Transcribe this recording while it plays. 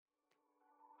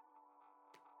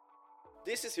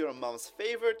This is your mom's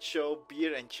favorite show,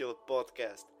 Beer and Chill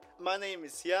podcast. My name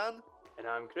is Jan, And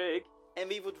I'm Craig. and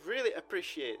we would really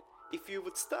appreciate if you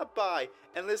would stop by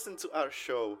and listen to our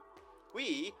show.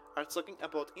 We are talking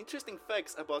about interesting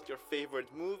facts about your favorite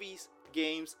movies,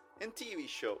 games, and TV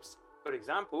shows. For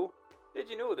example, did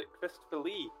you know that Christopher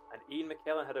Lee and Ian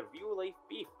McKellen had a real-life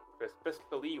beef because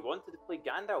Christopher Lee wanted to play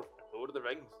Gandalf in Lord of the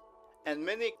Rings? And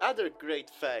many other great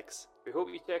facts. We hope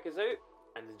you check us out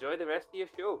and enjoy the rest of your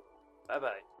show.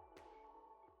 Bye-bye.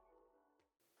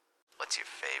 What's your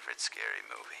favorite scary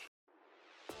movie?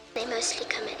 They mostly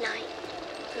come at night.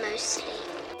 Mostly.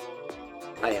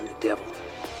 I am the devil,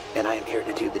 and I am here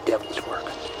to do the devil's work.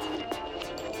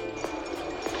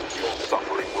 Your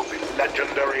suffering will be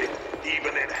legendary,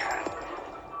 even in hell.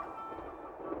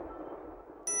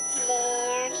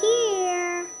 They're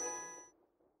here.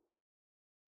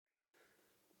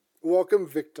 Welcome,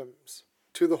 victims,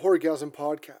 to the Horgasm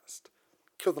Podcast.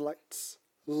 Kill the lights,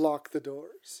 lock the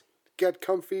doors, get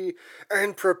comfy,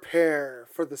 and prepare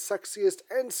for the sexiest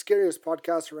and scariest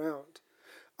podcast around.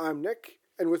 I'm Nick,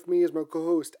 and with me is my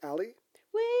co-host, Allie.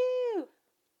 Woo!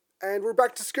 And we're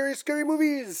back to scary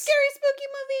movies! Scary spooky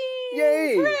movies!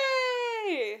 Yay!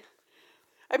 Hooray!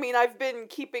 I mean, I've been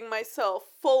keeping myself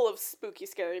full of spooky,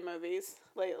 scary movies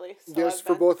lately. So Yes,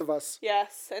 for both of us.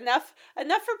 Yes, enough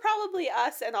for probably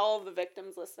us and all of the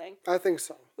victims listening. I think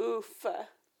so. Oof.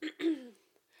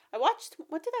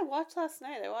 What did I watch last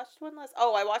night? I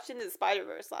watched Into the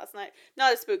Spider-Verse last night.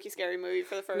 Not a spooky, scary movie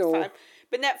for the first No. time.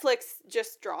 But Netflix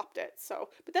just dropped it, so.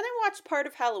 But then I watched part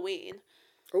of Halloween.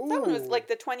 Ooh. That one was like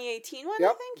the 2018 one,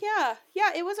 Yep. I think.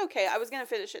 Yeah, it was okay. I was going to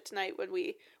finish it tonight when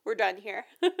we were done here.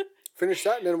 Finish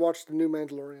that and then watch the new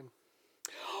Mandalorian.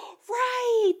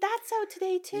 Right, that's out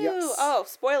today too. Yes. Oh,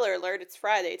 spoiler alert, it's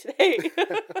Friday today.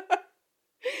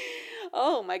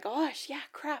 Oh my gosh, yeah,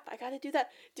 crap, I gotta do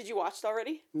that. Did you watch it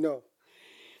already? No.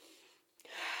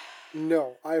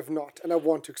 No, I have not, and I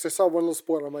want to, because I saw one little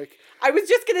spoiler. I'm like, I was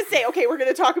just gonna say, okay, we're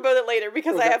gonna talk about it later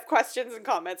because I Okay. have questions and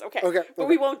comments. Okay. Okay, But okay.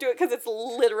 we won't do it because it's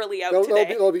literally out that'll today.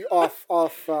 be off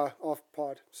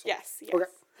pod. So. Yes. Okay.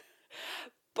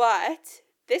 But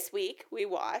this week we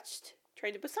watched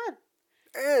Train to Busan.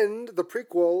 And the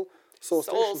prequel, Soul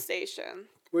Station, Station.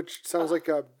 which sounds like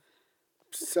a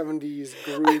 70s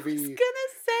I was groovy. gonna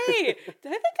say, did I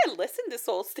think I listened to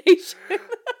Soul Station?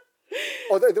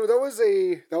 Oh, that was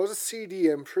a CD.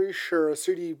 I'm pretty sure a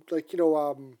CD like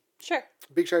Sure.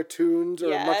 Big Shot Tunes or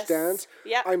Much Yes. Dance.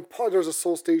 Yep. I'm positive there's a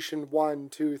Soul Station 1,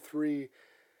 2, 3.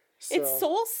 So. It's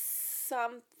Soul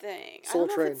something. Soul I don't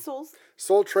know Train. if it's Soul.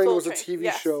 Soul Train Soul was a Train, TV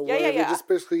yes. show Yeah, where yeah, they yeah. just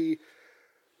basically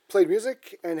played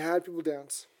music and had people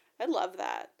dance. I love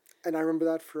that. And I remember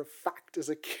that for a fact as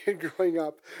a kid growing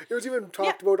up. It was even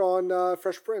talked about on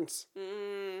Fresh Prince.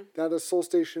 That a Soul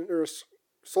Station or a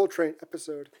Soul Train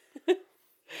episode.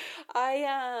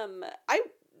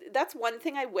 That's one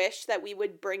thing I wish that we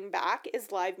would bring back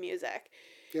is live music.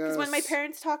 Because when my Yes.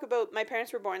 parents talk about, my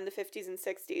parents were born in the 50s and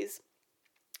 60s,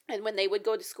 and when they would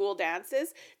go to school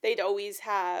dances, they'd always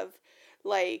have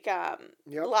like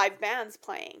Yep. live bands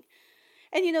playing.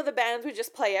 And the bands would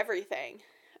just play everything.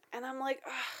 And I'm like,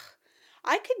 ugh,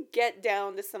 I could get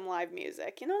down to some live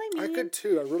music. You know what I mean? I could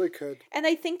too. I really could. And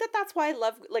I think that that's why I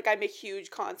love, like, I'm a huge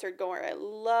concert goer. I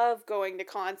love going to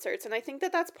concerts. And I think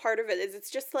that that's part of it is it's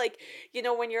just like,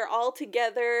 when you're all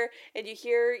together and you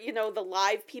hear, the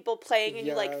live people playing and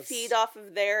you like Yes. feed off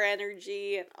of their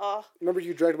energy. And Remember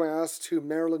you dragged my ass to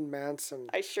Marilyn Manson.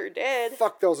 I sure did.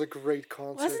 Fuck, that was a great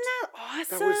concert. Wasn't that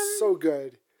awesome? That was so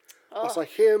good. I saw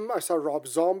him. I saw Rob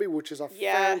Zombie, which is a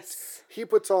Yes. He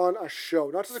puts on a show.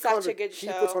 Not just a Such a concert. good He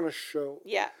show. puts on a show.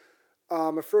 Yeah.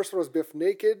 My first one was Biff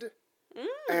Naked.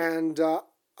 And Out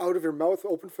of Your Mouth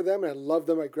opened for them. And I loved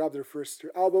them. I grabbed their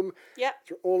album. Yeah.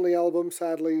 Their only album,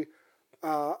 sadly.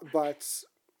 But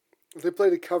they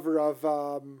played a cover of,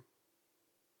 I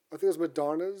think it was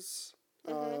Madonna's.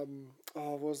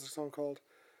 What was the song called?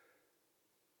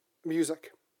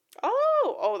 Music.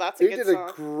 Oh, that's a They good did song.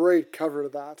 a great cover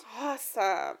of that.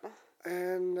 Awesome.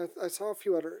 And I saw a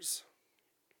few others.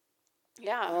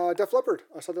 Yeah. Def Leppard.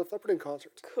 I saw Def Leppard in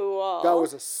concert. Cool. That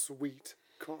was a sweet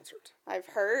concert. I've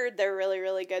heard they're really,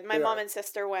 really good. My They mom are. and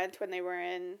sister went when they were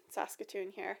in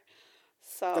Saskatoon here.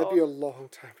 So That'd be a long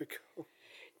time ago.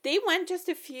 they went just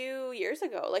a few years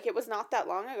ago. Like, it was not that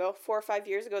long ago. 4 or 5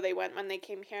 years ago they went when they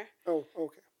came here. Oh,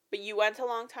 okay. But you went a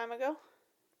long time ago?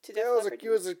 To Def Yeah, Leppard?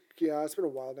 it's been a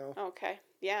while now. Okay.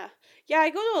 Yeah. Yeah, I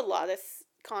go to a lot of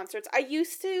concerts. I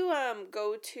used to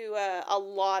go to a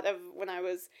lot of, when I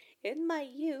was in my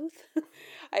youth,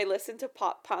 I listened to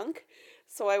pop punk.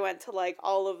 So I went to like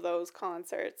all of those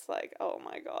concerts. Like, oh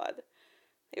my God.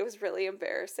 It was really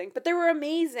embarrassing, but they were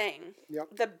amazing.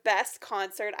 Yep. The best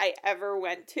concert I ever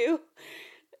went to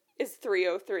is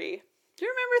 303. Do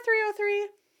you remember 303?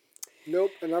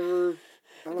 Nope, I never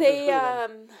heard of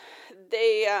them.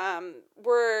 They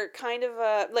were kind of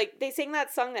like they sang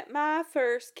that song that my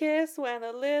first kiss went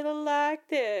a little like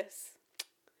this.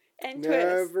 And twist.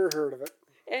 Never heard of it.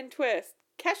 And twist.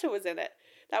 Kesha was in it.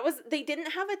 They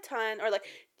didn't have a ton, or like,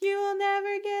 you'll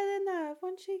never get enough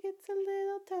when she gets a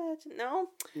little touch. No?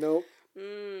 Nope.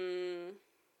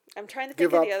 I'm trying to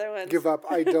think of the other ones. Give up.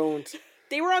 I don't.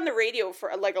 They were on the radio for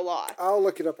like a lot. I'll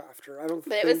look it up after.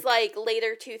 But it was like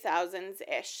later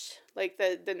 2000s-ish, like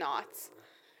the knots.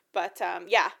 But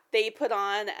yeah, they put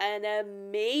on an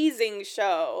amazing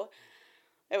show.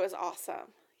 It was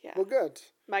awesome. Yeah. Well, good.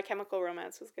 My Chemical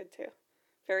Romance was good too.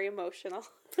 Very emotional.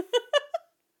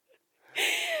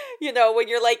 You know, when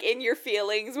you're like in your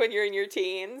feelings when you're in your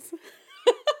teens.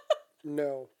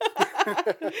 No.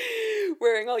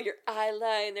 Wearing all your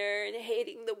eyeliner and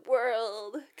hating the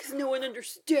world because no one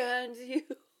understands you.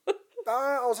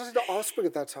 I was listening to Offspring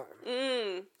at that time.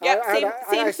 Yep,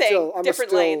 same thing.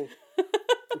 Different lane.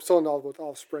 I'm still in love with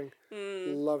Offspring.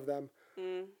 Love them.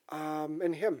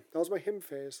 And Him. That was my Him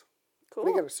phase. Cool.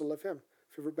 And again, I still love Him.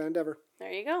 Favorite band ever.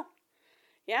 There you go.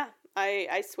 Yeah,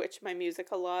 I switch my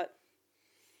music a lot.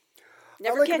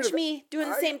 Never catch me doing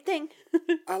the same thing.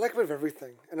 I like a bit of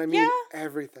everything. And I mean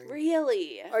everything.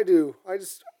 Really? I do. I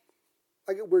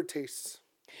get weird tastes.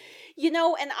 You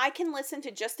know, and I can listen to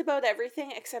just about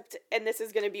everything except, and this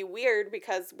is going to be weird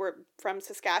because we're from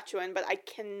Saskatchewan, but I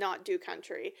cannot do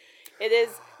country. It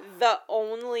is the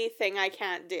only thing I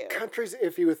can't do. Country's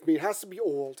iffy with me. It has to be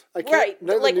old. I can't, right,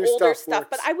 none of like the new older stuff,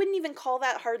 but I wouldn't even call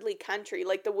that hardly country.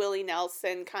 Like the Willie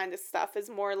Nelson kind of stuff is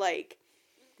more like...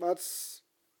 That's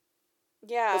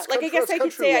like I guess I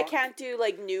could say rock. I can't do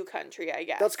like new country, I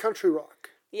guess. That's country rock.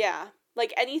 Yeah.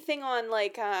 Like anything on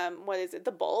like, what is it,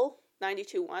 The Bull?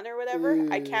 92.1 or whatever.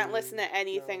 I can't listen to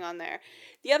anything on there.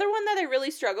 The other one that I really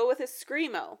struggle with is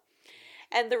Screamo.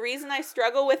 And the reason I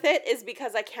struggle with it is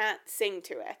because I can't sing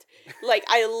to it. Like,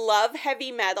 I love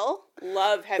heavy metal.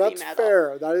 That's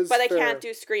fair. That is But fair. I can't do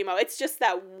Screamo. It's just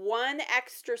that one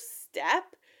extra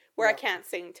step where I can't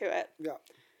sing to it. Yeah.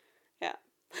 Yeah.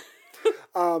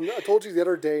 I told you the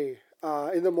other day,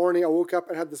 in the morning I woke up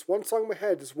and had this one song in my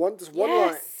head, this one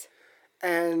line.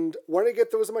 And when I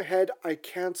get those in my head, I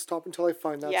can't stop until I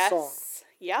find that song.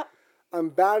 Yep. I'm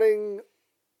batting,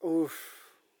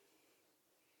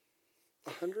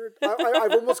 100?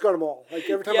 I've almost got them all. Like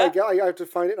every time I have to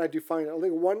find it, and I do find it. I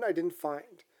think one I didn't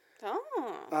find.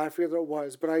 Oh. I forget what it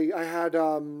was, but I had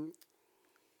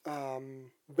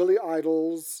Billy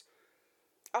Idol's.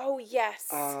 Oh, yes.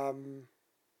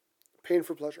 Pain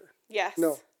for Pleasure. Yes.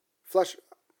 No. Flesh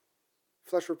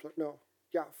for Pleasure. No.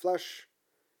 Yeah, Flesh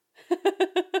for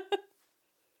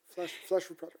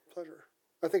Pleasure.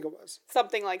 I think it was.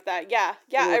 Something like that. Yeah.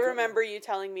 Yeah, I remember you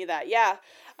telling me that. Yeah.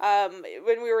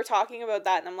 When we were talking about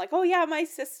that, and I'm like, oh yeah, my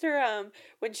sister,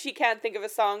 when she can't think of a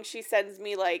song, she sends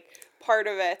me like part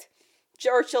of it.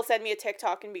 Or she'll send me a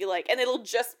TikTok and be like, and it'll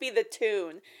just be the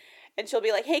tune. And she'll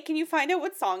be like, hey, can you find out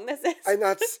what song this is? And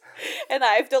that's... and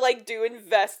I have to like do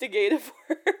investigative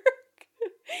work.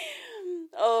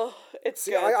 Oh, it's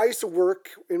good. I used to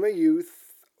work in my youth.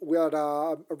 We had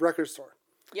a record store.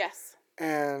 Yes.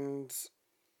 And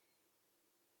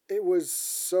it was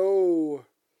so...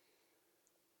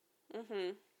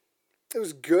 It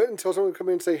was good until someone would come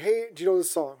in and say, hey, do you know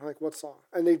this song? I'm like, what song?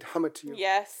 And they'd hum it to you.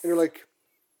 Yes. And you're like,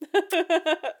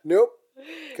 nope.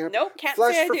 Can't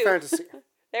Flesh say I for do. Fantasy.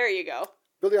 There you go.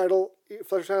 Billy Idol,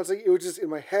 Flesh for Fantasy. It was just in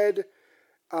my head.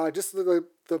 Just the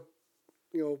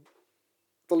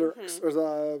lyrics or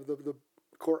the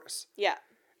chorus. Yeah.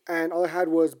 And all I had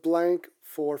was blank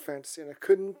for Fantasy, and I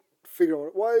couldn't figure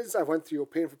out what it was. I went through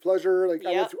Pain for Pleasure. Like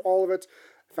I went through all of it.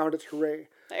 Found it. Hooray!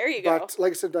 There you go. But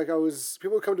like I said,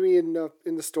 people would come to me in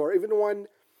the store. Even one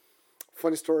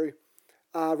funny story.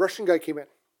 Russian guy came in.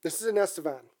 This is in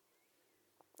Estevan.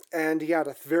 And he had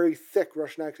a very thick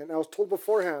Russian accent. And I was told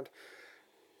beforehand,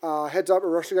 heads up, a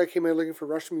Russian guy came in looking for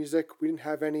Russian music. We didn't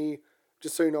have any,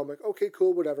 just so you know. I'm like, okay,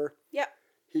 cool, whatever. Yep.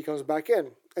 He comes back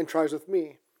in and tries with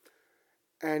me.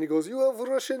 And he goes, you have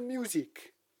Russian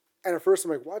music. And at first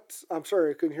I'm like, what? I'm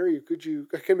sorry, I couldn't hear you.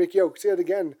 I can make you out. Say it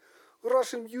again.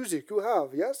 Russian music you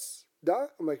have, yes? Da?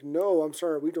 I'm like, no, I'm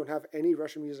sorry, we don't have any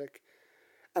Russian music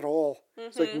at all.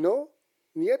 It's like, no,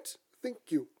 niet, thank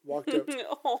you. Walked out.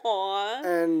 Aww.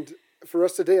 And for the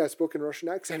rest of the day, I spoke in Russian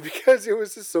accent because it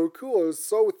was just so cool. It was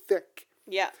so thick.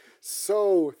 Yeah.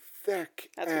 So thick.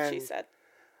 That's what she said.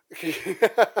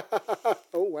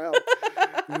 Oh, wow.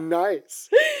 Nice.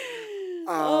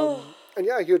 And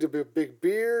yeah, he had a big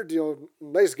beard,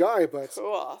 nice guy, but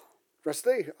Cool. rest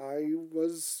of the day, I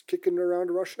was kicking around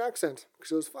a Russian accent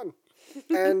because it was fun.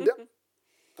 And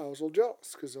I was a little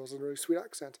jealous because it was a really sweet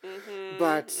accent.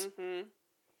 But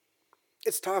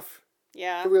it's tough.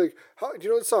 Yeah. People are like, how, do you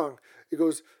know the song? It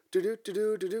goes,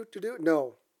 do-do-do-do-do-do-do.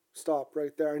 No, stop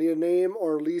right there. I need a name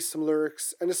or at least some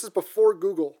lyrics. And this is before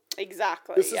Google.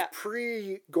 Exactly. This is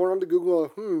pre going on to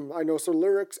Google, I know some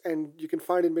lyrics, and you can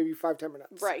find it in maybe 5-10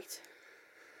 minutes. Right.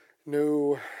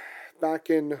 No, back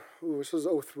in, this was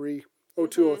 03,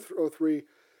 02, 03,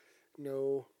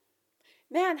 no.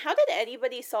 Man, how did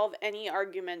anybody solve any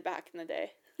argument back in the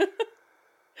day?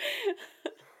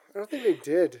 I don't think they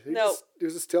did. No. It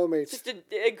was a stalemate. Just to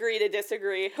agree to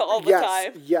disagree all the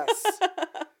time. Yes.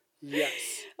 Yes.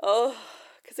 Oh,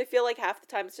 because I feel like half the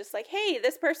time it's just like, hey,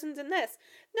 this person's in this.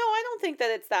 No, I don't think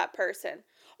that it's that person.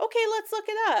 Okay, let's look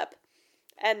it up.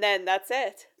 And then that's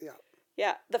it. Yeah.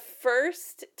 Yeah. The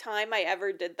first time I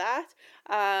ever did that,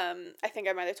 I think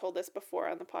I might have told this before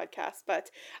on the podcast, but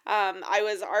I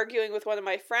was arguing with one of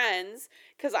my friends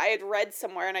because I had read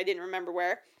somewhere, and I didn't remember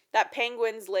where, that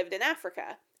penguins lived in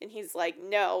Africa. And he's like,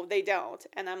 no, they don't.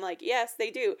 And I'm like, yes,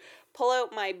 they do. Pull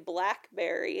out my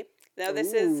BlackBerry. Now,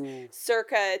 this is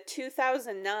circa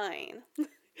 2009.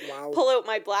 Wow. Pull out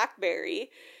my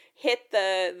BlackBerry, hit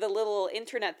the little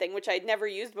internet thing, which I'd never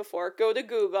used before, go to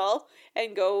Google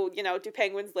and go, do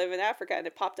penguins live in Africa? And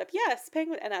it popped up, yes,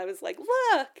 penguin. And I was like,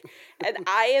 look. And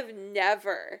I have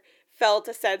never felt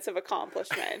a sense of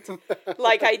accomplishment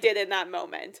like I did in that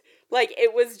moment. Like,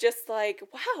 it was just like,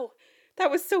 wow,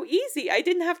 that was so easy. I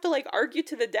didn't have to argue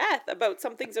to the death about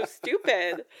something so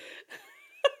stupid.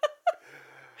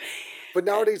 But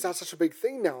nowadays, that's such a big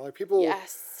thing now. People,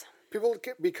 Yes. people,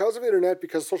 because of the internet,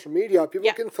 because of social media,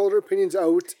 people can throw their opinions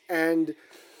out, and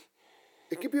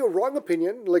it could be a wrong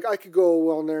opinion. Like, I could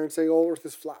go on there and say, oh, Earth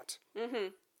is flat. Mm-hmm.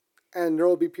 And there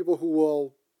will be people who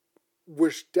will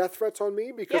wish death threats on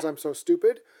me because I'm so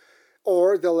stupid.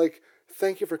 Or they'll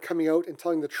thank you for coming out and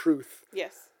telling the truth.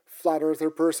 Yes. Flat earther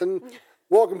person,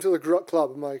 welcome to the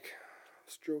club. I'm like, I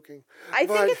was joking. I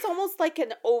think it's almost like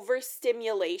an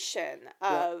overstimulation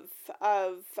of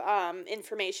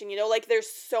information. There's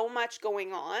so much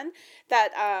going on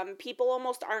that people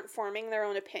almost aren't forming their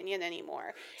own opinion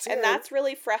anymore, and that's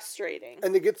really frustrating.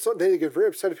 And they get very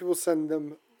upset if people send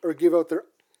them or give out their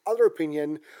other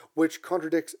opinion, which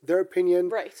contradicts their opinion.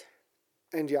 Right.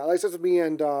 And yeah, like that's with me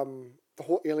and the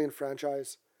whole Alien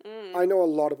franchise. I know a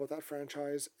lot about that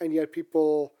franchise, and yet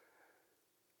people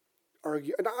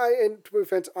argue. And to my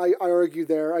offense, I argue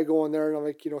there. I go on there and I'm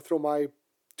like, throw my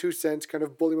 2 cents, kind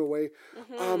of bully them away.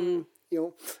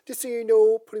 Just so you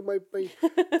know, putting my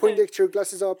Poindexter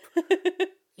glasses up.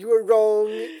 You were wrong.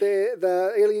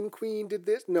 The alien queen did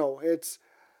this. No, it's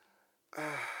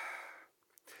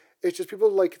just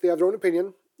people they have their own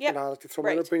opinion. Yeah. And I like to throw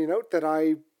my own opinion out that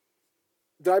I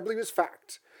believe is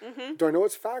fact. Mm-hmm. Do I know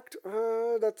it's fact?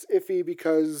 That's iffy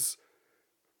because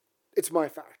it's my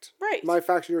fact. Right. My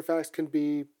facts and your facts can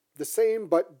be the same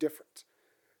but different,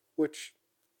 which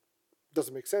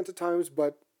doesn't make sense at times,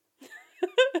 but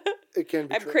it can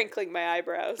be. I'm true. crinkling my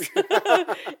eyebrows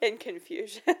in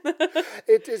confusion.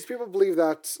 It is, people believe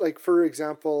that, for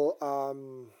example, a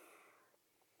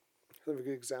good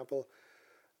example.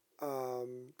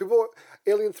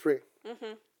 Alien 3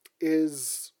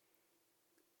 is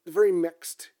very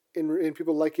mixed in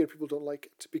people like it and people don't like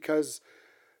it, because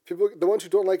the ones who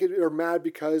don't like it are mad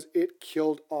because it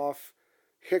killed off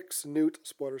Hicks-Newt,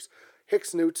 spoilers,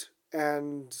 Hicks-Newt,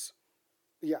 and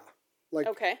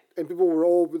and people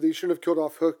were, they shouldn't have killed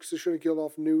off Hooks, they shouldn't have killed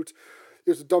off Newt,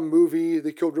 it was a dumb movie,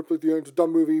 they killed Ripley at the end, it's a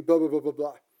dumb movie, blah, blah, blah, blah,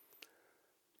 blah.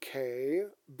 Okay,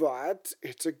 but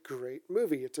it's a great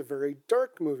movie. It's a very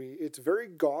dark movie. It's very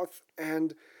goth,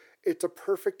 and it's a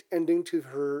perfect ending to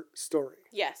her story.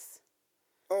 Yes.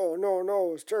 Oh,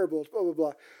 no, it's terrible, it's blah, blah,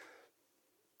 blah.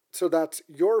 So that's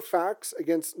your facts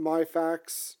against my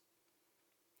facts.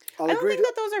 I don't think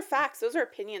that those are facts. Those are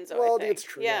opinions, though, well, I think. it's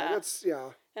true. Yeah.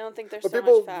 I don't think there's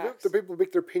much facts. The people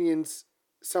make their opinions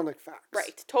sound like facts.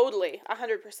 Right, totally,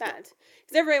 100%. Because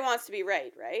everybody wants to be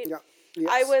right? Yeah. Yes.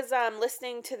 I was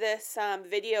listening to this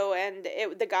video, and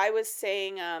the guy was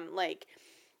saying,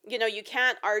 you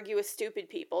can't argue with stupid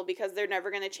people because they're never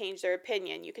going to change their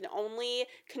opinion. You can only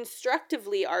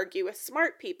constructively argue with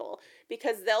smart people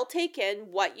because they'll take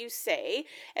in what you say,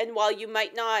 and while you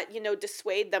might not,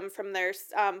 dissuade them from their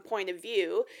point of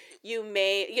view, you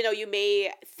may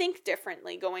think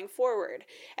differently going forward.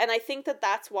 And I think that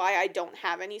that's why I don't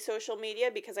have any social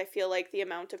media, because I feel like the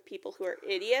amount of people who are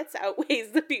idiots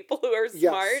outweighs the people who are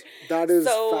smart. Yes, that is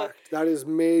fact. That is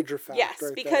major fact. Yes,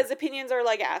 right because there. Opinions are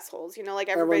like assholes.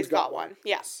 Everybody everybody's got one.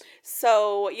 Yeah.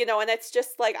 So, you know, and it's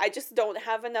just like, I just don't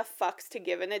have enough fucks to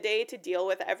give in a day to deal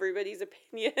with everybody's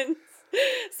opinions.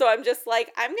 So I'm just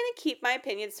like, I'm going to keep my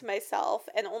opinions to myself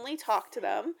and only talk to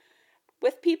them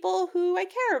with people who I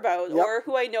care about or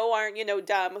who I know aren't, you know,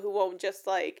 dumb, who won't just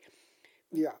like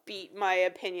beat my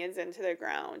opinions into the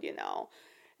ground, you know.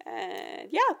 And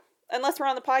unless we're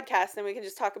on the podcast, then we can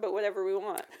just talk about whatever we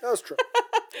want. That's true.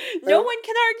 No one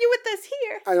can argue with us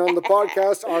here. And on the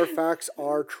podcast, our facts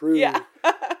are true. Yeah.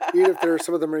 Even if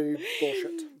some of them are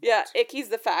bullshit. Yeah, Icky's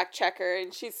the fact checker,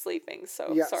 and she's sleeping,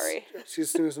 so sorry.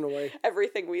 She's snoozing away.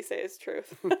 Everything we say is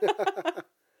truth.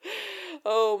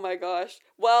 Oh my gosh.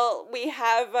 Well, we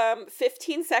have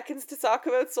 15 seconds to talk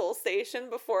about Soul Station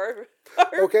before...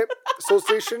 Okay, Soul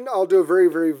Station, I'll do a very,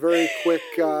 very, very quick...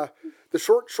 the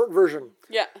short version.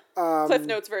 Yeah. Cliff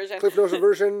Notes version. Cliff Notes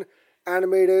version,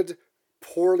 animated,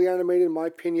 poorly animated in my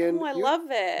opinion. Oh, I love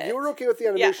it. You were okay with the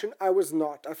animation. I was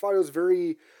not. I thought it was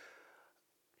very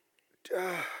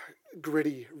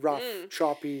gritty, rough,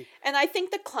 choppy. And I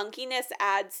think the clunkiness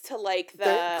adds to like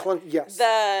the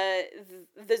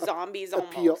zombies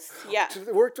appeal. Almost. Yeah.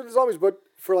 It worked with the zombies, but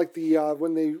for like the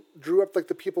when they drew up like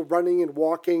the people running and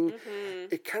walking,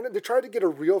 it kind of, they tried to get a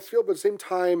real feel, but at the same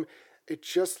time it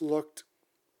just looked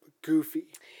goofy.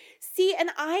 See, and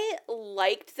I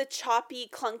liked the choppy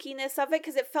clunkiness of it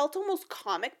because it felt almost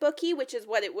comic booky, which is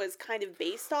what it was kind of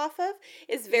based off of,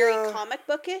 is very comic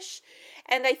bookish.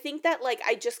 And I think that, like,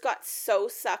 I just got so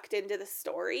sucked into the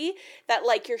story that,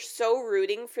 like, you're so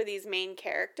rooting for these main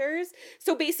characters.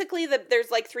 So basically,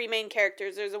 there's, like, 3 main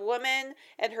characters. There's a woman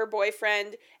and her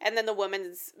boyfriend, and then the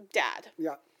woman's dad.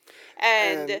 Yeah.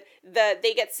 And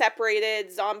they get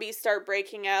separated, zombies start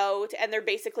breaking out, and they're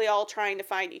basically all trying to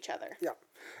find each other. Yeah.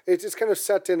 It's just kind of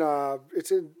set in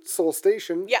it's in Soul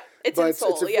Station. Yeah, it's in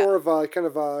Seoul, it's more of a kind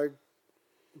of a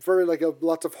very like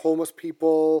lots of homeless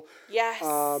people. Yes.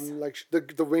 Like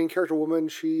the main character woman,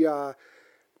 she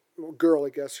girl, I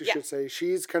guess you should say,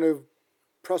 she's kind of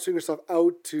prostituting herself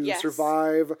out to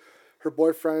survive. Her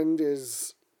boyfriend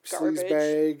is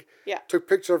sleazebag. Yeah. Took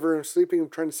pictures of her and sleeping,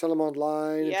 trying to sell them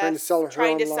online, and trying to sell her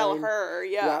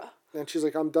online. Yeah. And she's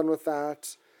like, I'm done with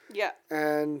that. Yeah.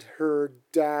 And her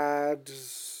dad,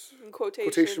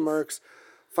 quotation marks,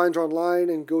 finds her online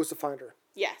and goes to find her.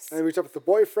 Yes. And meets up with the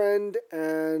boyfriend,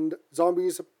 and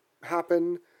zombies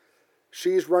happen.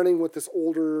 She's running with this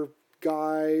older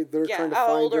guy. They're trying to find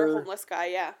her. Older homeless guy,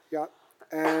 yeah. Yeah.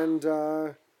 And,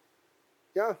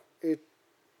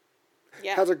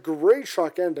 it has a great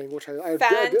shock ending, which I did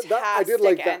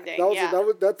like that.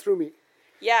 Ending, that threw me.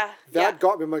 Yeah. That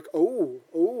got me. I'm like, oh,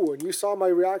 and you saw my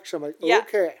reaction. I'm like,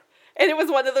 okay. And it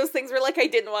was one of those things where, like, I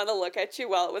didn't want to look at you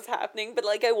while it was happening, but,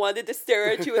 like, I wanted to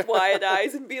stare at you with wide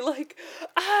eyes and be like,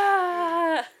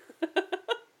 ah.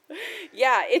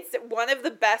 Yeah, it's one of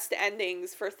the best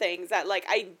endings for things that, like,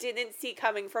 I didn't see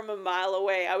coming from a mile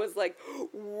away. I was like,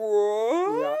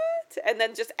 what? Yeah. And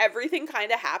then just everything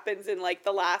kind of happens in, like,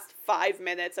 the last 5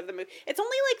 minutes of the movie. It's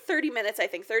only, like, 30 minutes, I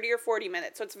think, 30 or 40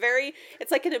 minutes. So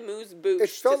it's like an amuse-bouche. It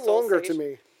felt longer to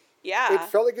me. Yeah. It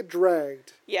felt like it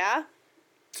dragged. Yeah.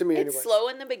 To me, anyway. It's slow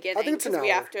in the beginning. I think it's an hour. We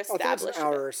have to establish I think it's an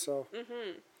hour or so.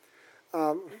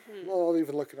 Well, I'll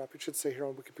even look it up. It should say here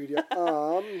on Wikipedia.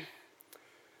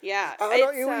 Yeah.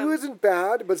 It wasn't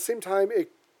bad, but at the same time,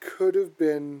 it could have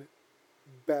been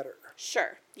better.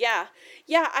 Sure. Yeah.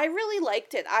 Yeah, I really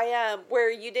liked it. Where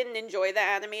you didn't enjoy the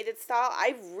animated style,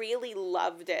 I really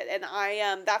loved it. And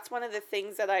that's one of the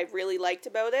things that I really liked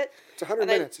about it. It's 100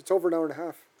 minutes. It's over an hour and a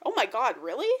half. Oh my God,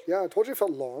 really? Yeah, I told you it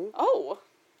felt long. Oh.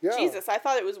 Yeah. Jesus, I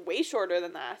thought it was way shorter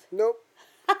than that. Nope.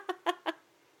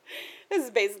 This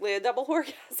is basically a double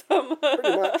orgasm.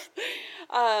 Pretty much.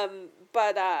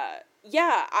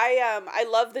 Yeah, I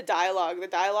love the dialogue. The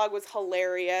dialogue was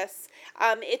hilarious.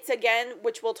 It's again,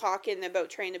 which we'll talk in about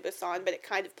Train to Busan, but it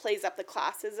kind of plays up the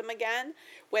classism again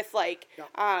with like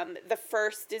the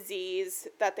first disease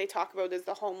that they talk about is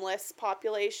the homeless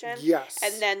population. Yes.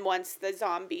 And then once the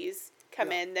zombies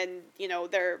come in, then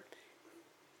their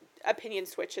opinion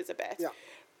switches a bit. Yeah.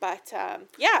 But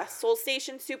Soul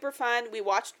Station, super fun. We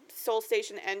watched Soul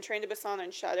Station and Train to Busan on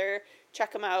Shudder.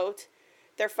 Check them out.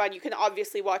 They're fun. You can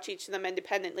obviously watch each of them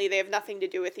independently. They have nothing to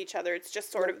do with each other. It's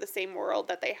just sort of the same world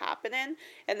that they happen in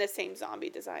and the same zombie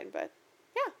design. But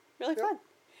yeah, really fun.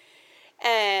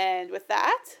 And with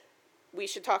that, we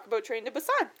should talk about Train to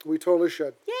Busan. We totally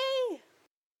should. Yay!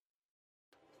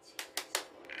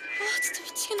 진짜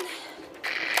미치겠네.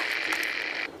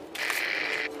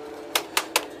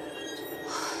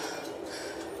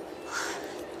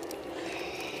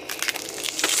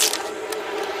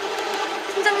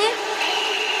 팀장님?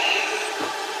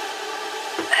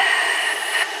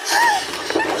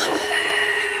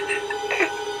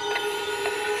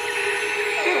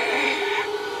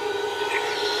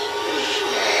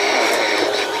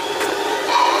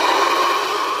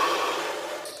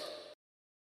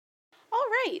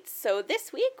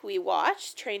 this week we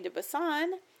watched Train to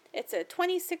Busan. It's a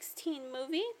 2016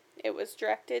 movie. It was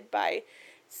directed by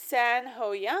San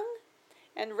Ho Young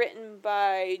and written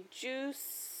by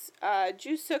Ju-Suk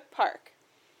Park.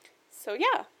 So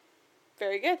yeah,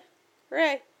 very good.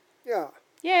 Hooray. Yeah.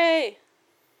 Yay.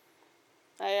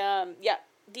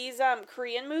 These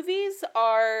Korean movies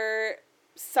are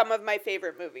some of my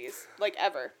favorite movies, like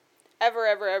ever.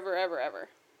 Ever.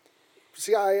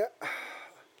 See, I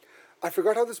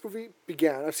forgot how this movie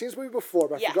began. I've seen this movie before,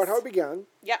 but I forgot how it began.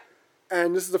 Yeah.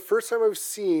 And this is the first time I've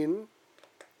seen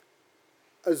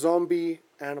a zombie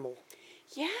animal.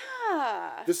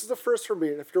 Yeah. This is the first for me.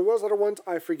 If there was other ones,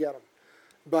 I forget them.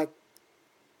 But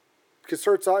it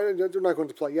starts out, they're not going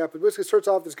to play yet, but basically it starts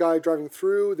off this guy driving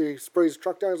through, they spray his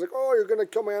truck down, he's like, oh, you're going to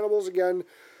kill my animals again.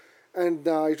 And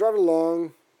he's driving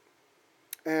along,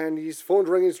 and his phone's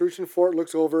ringing, he's reaching for it,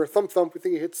 looks over, thump, we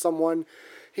think he hits someone,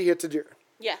 he hits a deer.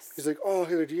 Yes. He's like, oh,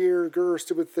 hit a deer, grr,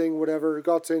 stupid thing, whatever,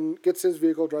 gets in his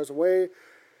vehicle, drives away,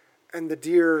 and the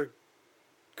deer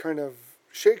kind of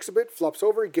shakes a bit, flops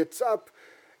over, gets up,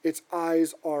 its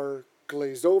eyes are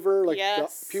glazed over, like the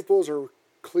pupils are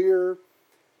clear,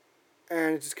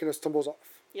 and it just kind of stumbles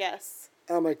off. Yes.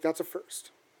 And I'm like, that's a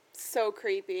first. So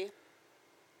creepy.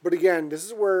 But again, this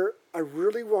is where I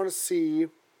really want to see,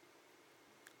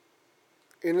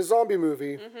 in a zombie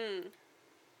movie,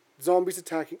 zombies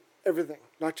attacking everything.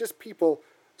 Not just people,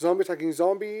 zombies attacking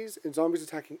zombies, and zombies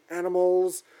attacking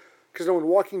animals. Because in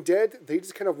Walking Dead, they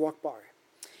just kind of walk by.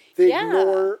 They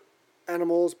ignore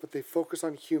animals, but they focus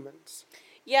on humans.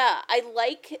 Yeah, I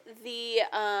like the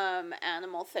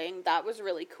animal thing. That was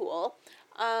really cool.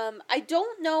 I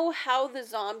don't know how the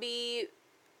zombie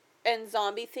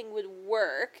thing would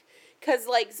work, because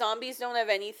like zombies don't have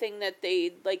anything that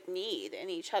they like need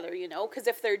in each other, you know, because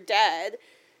if they're dead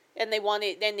and they want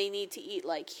it, then they need to eat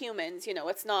like humans, you know,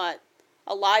 it's not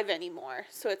alive anymore.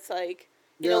 So it's like,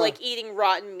 you know, like eating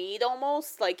rotten meat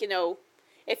almost, like, you know,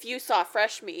 if you saw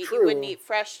fresh meat, you wouldn't eat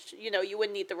fresh, you know, you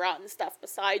wouldn't eat the rotten stuff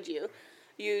beside you.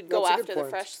 You'd go after the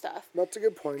fresh stuff. That's a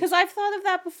good point. Because I've thought of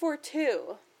that before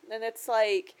too. And it's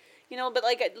like, you know, but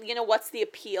like, you know, what's the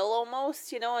appeal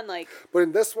almost, you know, and like. But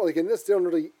in this, they don't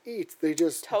really eat. They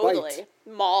just bite.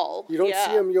 Maul. You don't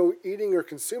see them, you know, eating or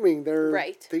consuming.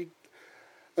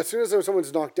 As soon as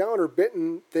someone's knocked down or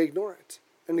bitten, they ignore it.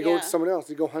 And they go to someone else.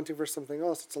 They go hunting for something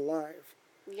else that's alive.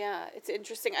 Yeah, it's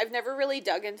interesting. I've never really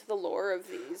dug into the lore of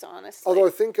these, honestly. Although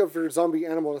I think of your zombie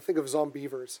animal, I think of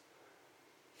zombievers.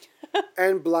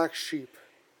 And black sheep.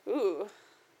 Ooh.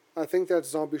 I think that's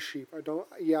zombie sheep.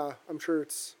 I'm sure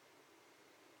it's...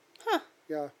 Huh.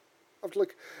 Yeah. I have to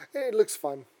look. It looks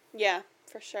fun. Yeah,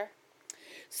 for sure.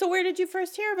 So where did you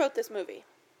first hear about this movie?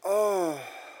 Oh,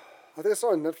 I think I saw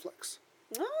it on Netflix.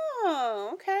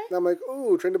 Oh, okay. And I'm like,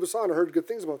 ooh, Train to Busan. I heard good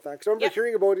things about that. Because I remember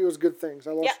hearing about it was good things.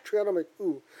 I watched the trailer. I'm like,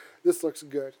 ooh, this looks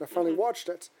good. And I finally watched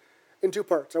it in 2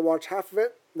 parts. I watched half of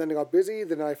it. Then I got busy.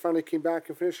 Then I finally came back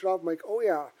and finished it off. I'm like, oh,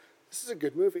 yeah, this is a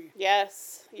good movie.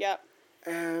 Yes. Yep.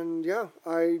 And, yeah,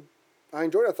 I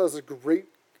enjoyed it. I thought it was a great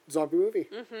zombie movie.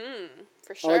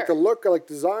 For sure. I like the look. I like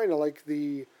the design. I like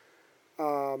the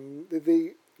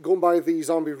going by the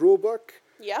zombie rule book.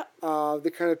 Yep. They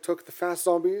kind of took the fast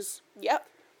zombies. Yep.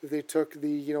 They took the,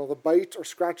 you know, the bite or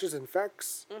scratches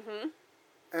infects.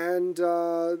 And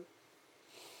I'm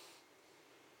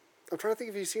trying to think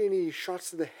if you see any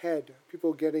shots to the head.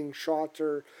 People getting shot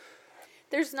or...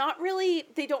 There's not really...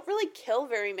 They don't really kill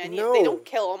very many. No. They don't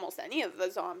kill almost any of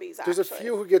the zombies, actually. There's a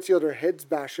few who get the other heads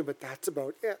bashing, but that's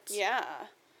about it. Yeah.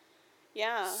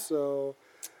 Yeah. So...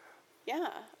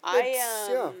 Yeah.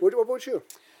 What about you?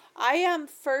 I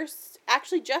first...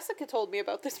 Actually, Jessica told me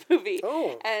about this movie.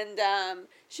 Oh. And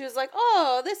she was like,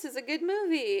 oh, this is a good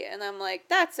movie. And I'm like,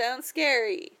 that sounds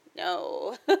scary.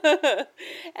 No.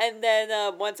 And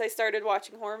then once I started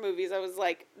watching horror movies, I was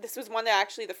like, this was one of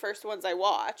actually the first ones I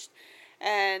watched.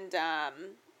 And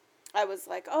I was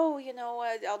like, oh, you know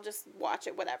what, I'll just watch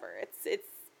it, whatever.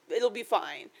 It'll be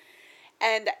fine.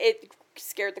 And it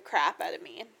scared the crap out of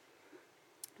me.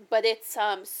 But it's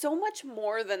so much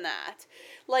more than that.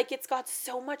 Like, it's got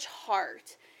so much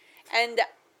heart. And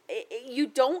you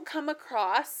don't come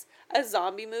across a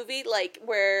zombie movie, like,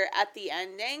 where at the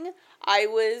ending, I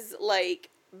was,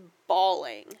 like,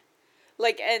 bawling.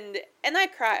 Like, and I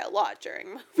cry a lot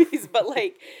during movies, but,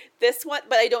 like, this one,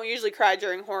 but I don't usually cry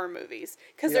during horror movies.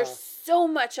 Because there's so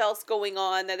much else going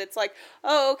on that it's like,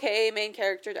 oh, okay, main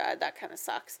character died, that kind of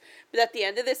sucks. But at the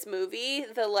end of this movie,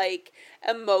 the, like,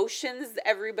 emotions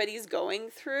everybody's going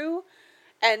through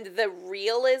and the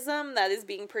realism that is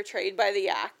being portrayed by the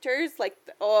actors, like,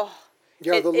 oh,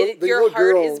 yeah, your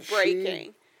heart is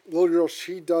breaking. The little girl,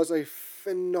 she does a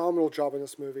phenomenal job in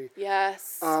this movie.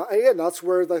 Yes. And yeah, that's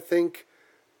where I think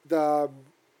the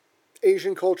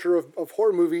Asian culture of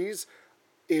horror movies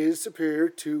is superior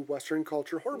to Western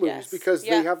culture horror movies Yes. because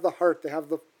Yeah. they have the heart, they have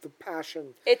the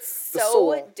passion. It's the so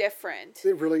soul. different.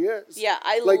 It really is. Yeah,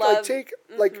 I like love... take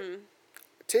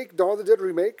Dawn of the Dead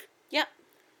remake Yeah.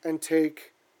 and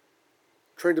take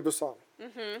Train to Busan.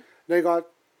 Mm-hmm. Now you got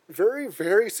very,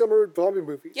 very similar zombie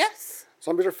movies. Yes.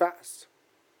 Zombies are fast.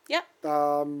 Yeah.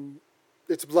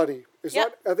 It's bloody. It's Yeah.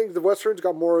 not. I think the Westerns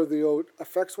got more of the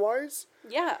effects wise,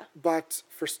 Yeah. but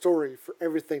for story, for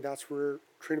everything, that's where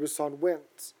Train to Busan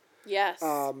wins. Yes.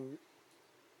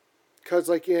 Because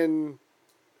like in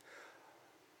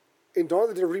Dawn of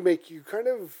the Dead remake, you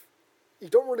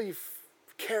don't really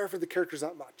care for the characters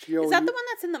that much. You know, Is that the one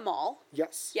that's in the mall?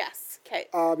 Yes. Yes. Okay.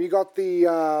 You got the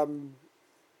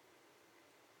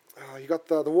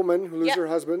woman who loses Yeah. her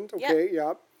husband. Okay,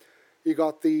 yeah. You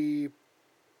got the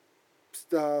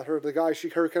guy,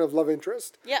 her kind of love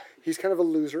interest. Yeah. He's kind of a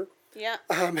loser. Yeah.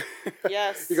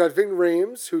 Yes. You got Ving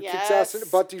Rhames, who kicks ass, Yes.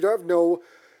 but you don't have no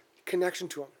connection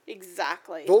to him.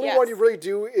 Exactly. The only yes. one you really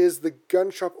do is the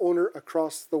gun shop owner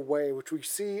across the way, which we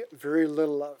see very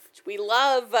little of. We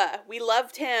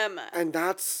loved him. And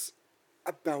that's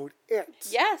about it.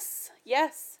 Yes.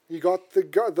 Yes. You got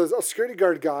the security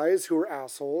guard guys who are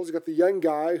assholes. You got the young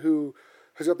guy who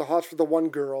has got the hots for the one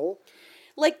girl.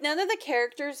 Like, none of the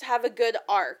characters have a good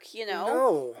arc, you know?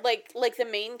 No. Like the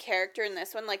main character in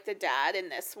this one, like the dad in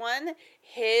this one,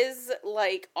 his,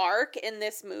 like, arc in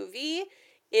this movie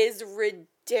is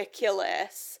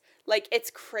ridiculous. Like, it's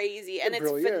crazy, and It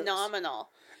it's really is. phenomenal.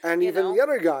 And you even know? the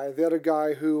other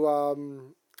guy who, I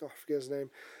forget his name,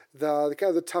 the kind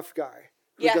of the tough guy.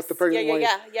 Who's Yes. got the pregnant wife.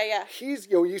 Yeah. He's,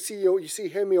 you see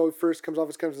him, he first comes off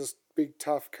as kind of this big,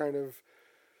 tough, kind of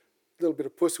little bit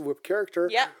of pussy whip character.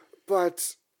 Yeah.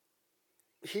 But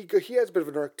he has a bit of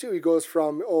an arc too. He goes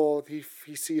from,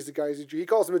 he sees the guys, he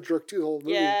calls him a jerk too the whole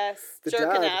movie. Yes. The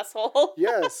Jerk and dad. asshole.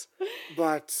 Yes.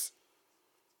 But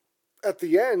at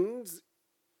the end,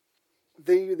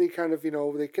 they kind of,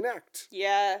 they connect.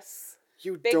 Yes.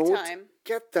 You Big don't time.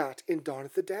 get that in Dawn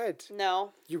of the Dead.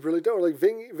 No. You really don't. Like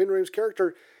Vin Rhames'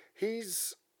 character,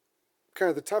 he's kind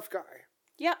of the tough guy.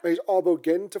 Yeah. He's all about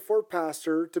getting to Fort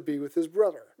Pastor to be with his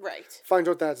brother. Right. Finds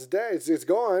out that's dead. It's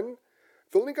gone.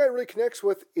 The only guy he really connects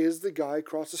with is the guy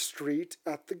across the street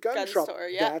at the gun shop. store,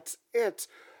 yeah. That's it.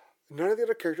 None of the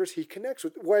other characters he connects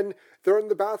with. When they're in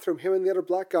the bathroom, him and the other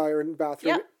black guy are in the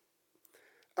bathroom.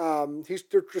 Yeah.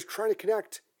 They're just trying to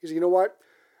connect. He's like, you know what?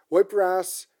 Wipe your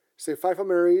ass, say 5 Hail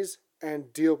Marys,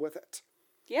 and deal with it.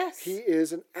 Yes. He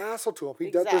is an asshole to him.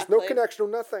 There's no Exactly. connection,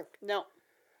 no nothing. No.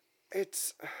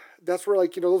 That's where,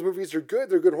 like, those movies are good.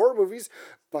 They're good horror movies,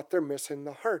 but they're missing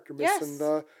the heart. They're missing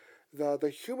the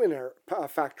human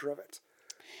factor of it.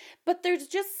 But there's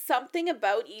just something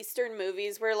about Eastern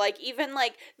movies where, like, even,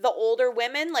 like, the older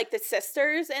women, like the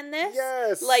sisters in this,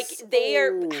 Yes. like, they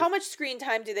are, Oh. how much screen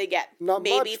time do they get? Not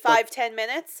Maybe much, 5-10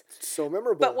 minutes? So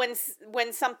memorable. But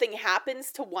when something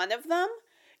happens to one of them,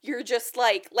 you're just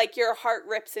like your heart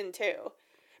rips in two.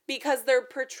 Because they're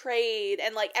portrayed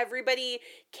and, like, everybody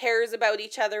cares about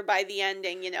each other by the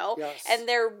ending, Yes. And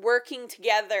they're working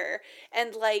together.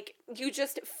 And, like, you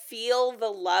just feel the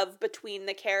love between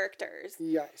the characters.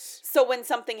 Yes. So when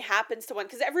something happens to one,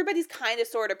 because everybody's kind of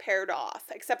sort of paired off,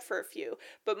 except for a few,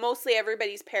 but mostly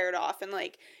everybody's paired off. And,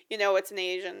 like, it's an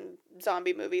Asian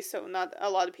zombie movie, so not a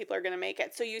lot of people are going to make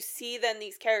it. So you see then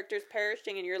these characters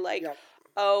perishing and you're like, Yep.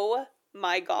 oh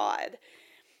my God.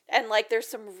 And, like, there's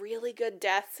some really good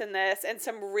deaths in this, and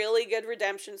some really good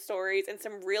redemption stories, and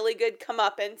some really good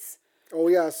comeuppance. Oh,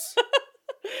 yes.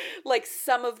 Like,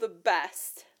 some of the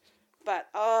best. But,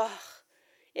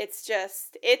 it's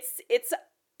just, it's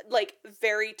like,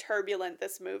 very turbulent,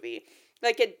 this movie.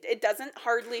 Like, it doesn't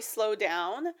hardly slow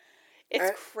down.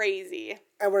 It's crazy.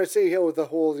 And when I say, with the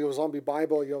whole zombie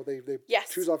Bible, they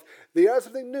Yes. choose off, they add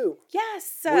something new.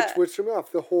 Yes. Which threw me off.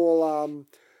 The whole,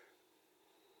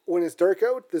 when it's dark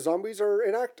out, the zombies are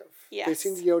inactive. Yes. They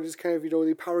seem to, just kind of,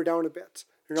 they power down a bit.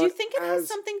 They're Do you not think it has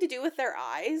something to do with their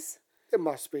eyes? It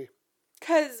must be.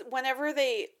 Because whenever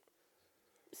they...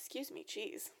 Excuse me,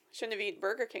 jeez. Shouldn't have eaten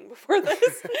Burger King before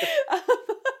this.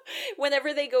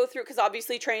 Whenever they go through... Because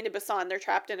obviously Train to Busan, they're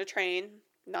trapped in a train.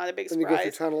 Not a big When you surprise.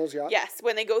 go through tunnels, yeah. Yes,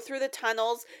 when they go through the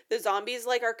tunnels, the zombies,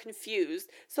 like, are confused.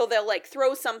 So they'll, like,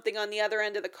 throw something on the other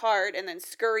end of the cart and then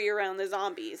scurry around the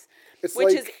zombies. It's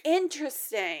which like, is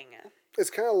interesting.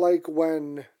 It's kind of like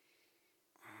when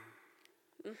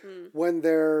when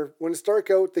it's dark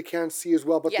out, they can't see as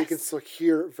well, but they can Yes. still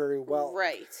hear very well.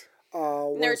 Right.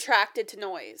 And they're attracted to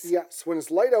noise. Yes, when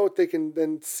it's light out, they can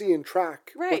then see and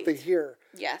track what they hear.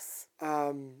 Yes.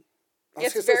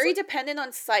 It's very dependent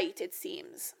on sight, it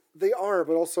seems. They are,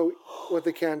 but also what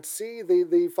they can't see,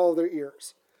 they follow their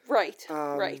ears. Right,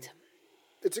 right.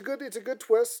 It's a good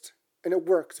twist, and it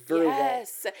works very well.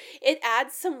 Yes, it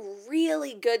adds some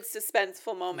really good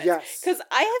suspenseful moments. Yes. Because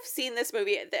I have seen this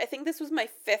movie, I think this was my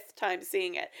 5th time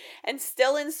seeing it, and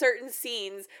still in certain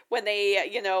scenes when they,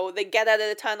 they get out of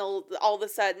the tunnel all of a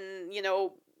sudden,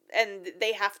 and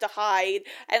they have to hide,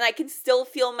 and I can still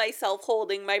feel myself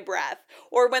holding my breath.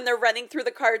 Or when they're running through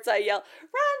the carts, I yell,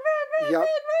 run, run, run,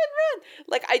 run.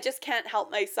 Like, I just can't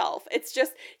help myself. It's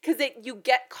just because you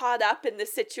get caught up in the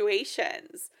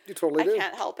situations. You totally do. I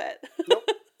can't help it. Nope.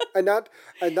 And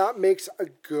that makes a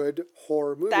good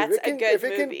horror movie. That's a good movie. If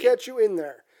it can get you in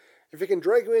there, if it can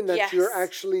drag you in, that you're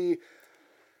actually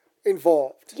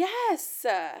involved. Yes.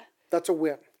 That's a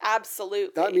win.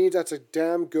 Absolutely. That means that's a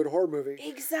damn good horror movie.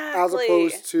 Exactly. As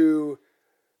opposed to,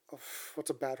 what's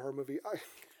a bad horror movie?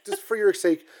 Just for your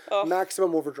sake,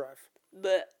 Maximum Overdrive.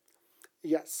 Blech.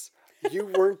 Yes. You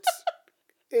weren't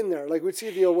in there. Like, we'd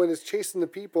see when it's chasing the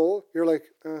people, you're like,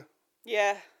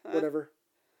 yeah. Whatever.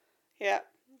 Yeah.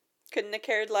 Couldn't have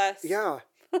cared less. Yeah.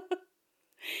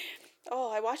 Oh,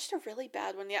 I watched a really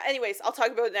bad one. Yeah. Anyways, I'll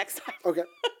talk about it next time. Okay.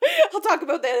 I'll talk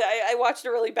about that. I watched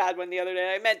a really bad one the other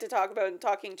day. I meant to talk about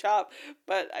Talking Chop,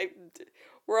 but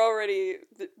we're already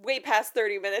way past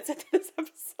 30 minutes into this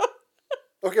episode.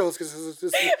 Okay, let's just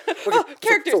okay,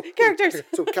 characters.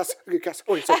 So cast. Okay,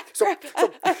 so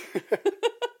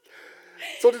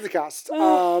so did the cast.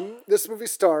 This movie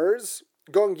stars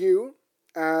Gong Yu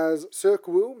as Seok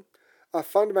Woo, a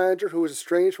fund manager who is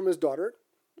estranged from his daughter.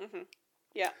 Mm-hmm.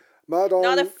 Yeah. Ma Dong,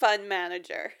 not a fun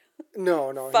manager.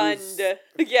 No. Fund.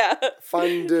 Yeah.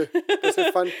 Fund. Is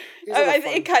it fun?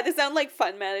 It kind of sounds like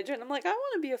fun manager, and I'm like, I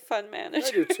want to be a fun manager.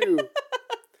 I do too.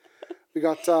 We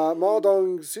got Ma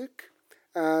Dong-suk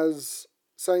as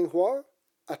Sang Hwa,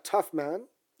 a tough man.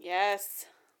 Yes.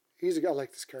 I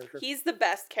like this character. He's the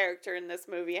best character in this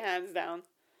movie, hands down.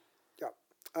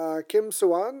 Yeah. Kim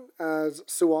So-won as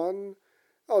So-won.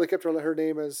 Oh, they kept her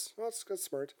name as... Oh, that's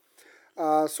smart.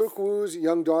 Seok Woo's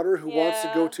young daughter who wants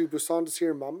to go to Busan to see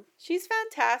her mum. She's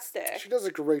fantastic. She does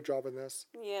a great job in this.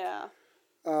 Yeah.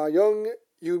 Young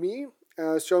Yumi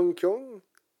as Seong Kyung,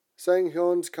 Sang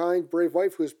Hyun's kind, brave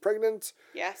wife who is pregnant.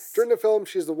 Yes. During the film,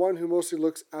 she's the one who mostly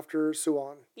looks after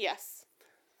So-won. Yes.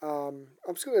 I'm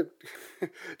just going to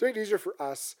do it easier for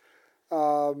us.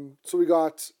 So we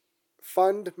got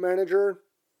fund manager.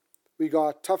 We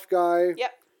got tough guy.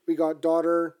 Yep. We got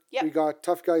daughter. Yep. We got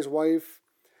tough guy's wife.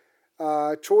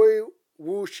 Choi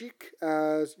Woo-shik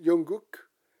as Young-guk,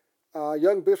 a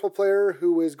young baseball player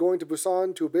who is going to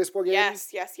Busan to a baseball game.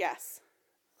 Yes.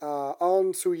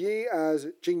 Ahn Soo-yi as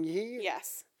Jing-hee.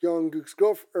 Yes. Young-guk's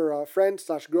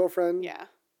friend/girlfriend. Yeah.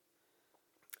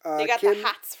 They got the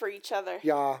hats for each other.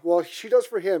 Yeah, well, she does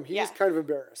for him. He's kind of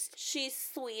embarrassed. She's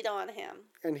sweet on him.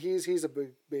 And he's a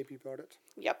big baby about it.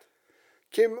 Yep.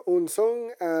 Kim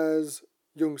Un-sung as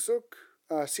Young-suk,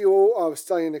 CEO of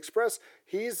Stallion Express.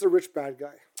 He's the rich bad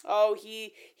guy. Oh,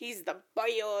 he's the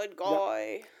bad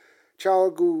guy. Yep. Chao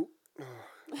Gu... Oh,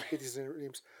 I hate these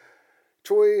names.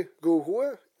 Choi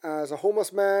Go-hua as a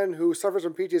homeless man who suffers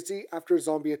from PTSD after a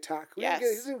zombie attack. He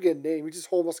doesn't even get a name. He's just a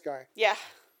homeless guy. Yeah,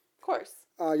 of course.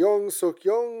 Young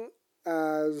Suk-young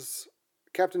as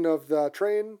captain of the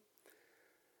train.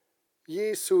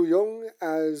 Yi Soo-young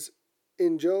as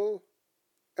Injil,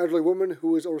 elderly woman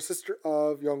who is older sister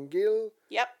of Young-gil.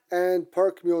 Yep. And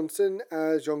Park Myeon-sin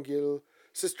as Young-gil,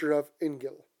 sister of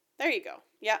In-gil. There you go.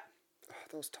 Yep. Oh,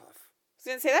 that was tough. I was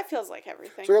going to say, that feels like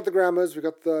everything. So we got the grandmas, we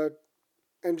got the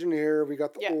engineer, we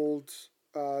got the old,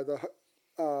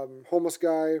 homeless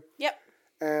guy. Yep.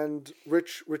 And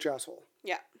rich asshole.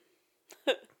 Yeah.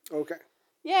 Okay.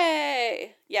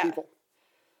 Yay! Yeah. People.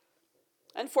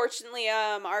 Unfortunately,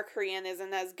 our Korean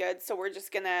isn't as good, so we're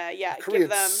just gonna Korean give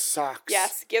them sucks.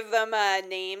 Yes, give them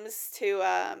names to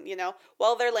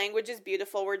while their language is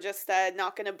beautiful, we're just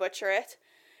not gonna butcher it,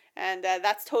 and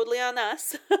that's totally on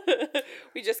us.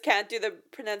 We just can't do the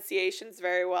pronunciations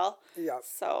very well. Yeah.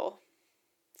 So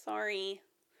sorry.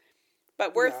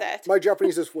 But worth it. My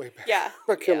Japanese is way better. Yeah.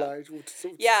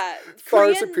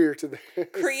 Far superior to this.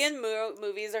 Korean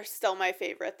movies are still my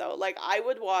favorite, though. Like, I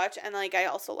would watch, and, like, I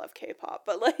also love K-pop,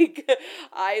 but, like,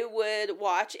 I would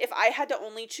watch, if I had to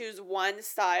only choose one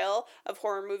style of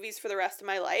horror movies for the rest of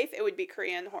my life, it would be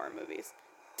Korean horror movies.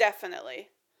 Definitely.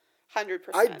 100%.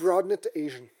 I'd broaden it to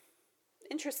Asian.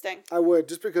 Interesting. I would,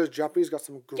 just because Japanese got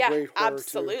some great horror,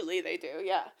 absolutely, they do,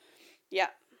 yeah. Yeah.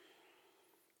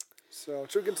 So,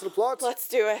 should we get into the plot? Let's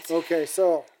do it. Okay,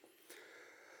 so,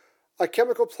 A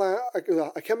chemical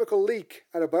leak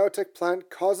at a biotech plant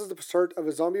causes the start of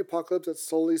a zombie apocalypse that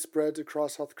slowly spreads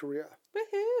across South Korea.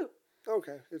 Woohoo!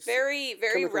 Okay, it's Very,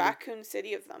 very chemical- Raccoon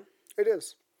City of them. It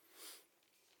is.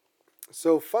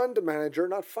 So fund manager.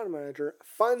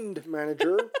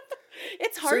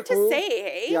 It's hard to Soo-Hoo, say,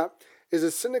 hey? Yeah, is a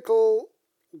cynical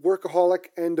workaholic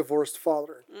and divorced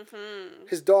father. Mm-hmm.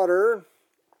 His daughter,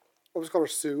 let's call her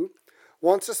Sue,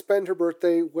 wants to spend her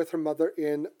birthday with her mother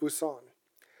in Busan.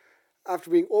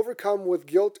 After being overcome with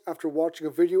guilt after watching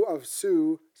a video of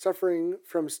Sue suffering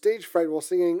from stage fright while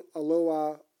singing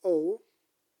Aloha O.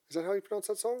 Is that how you pronounce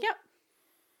that song? Yep.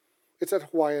 It's that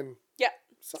Hawaiian. Yep.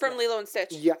 song. From Lilo and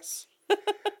Stitch. Yes.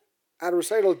 At a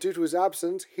recital due to his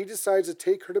absence, he decides to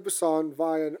take her to Busan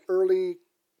via an early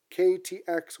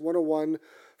KTX 101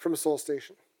 from Seoul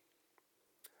Station.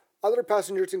 Other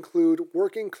passengers include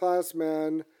working class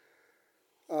man,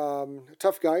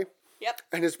 tough guy, Yep.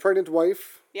 and his pregnant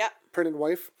wife, Yep.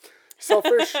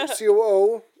 selfish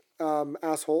COO,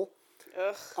 asshole,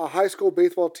 Ugh. a high school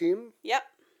baseball team, Yep.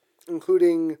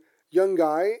 including young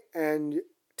guy and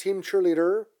team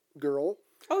cheerleader girl.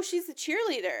 Oh, she's a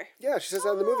cheerleader. Yeah, she says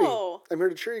that in the movie. Oh. I'm here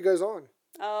to cheer you guys on.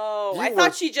 Oh, You I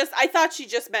thought she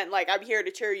just meant like I'm here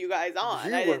to cheer you guys on.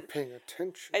 You weren't paying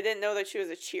attention. I didn't know that she was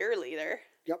a cheerleader.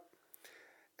 Yep.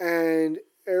 And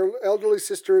elderly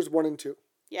sisters 1 and 2.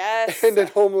 Yes. And then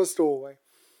homeless stowaway.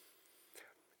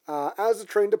 As the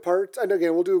train departs, and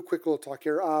again, we'll do a quick little talk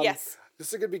here. Yes. This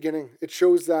is a good beginning. It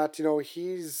shows that,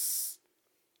 he's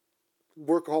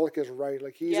workaholic is right.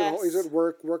 Like he's at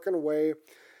work, working away.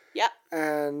 Yep.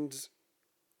 And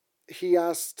he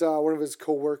asked one of his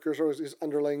co-workers or his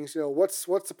underlings, what's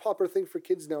the popular thing for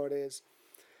kids nowadays?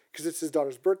 Because it's his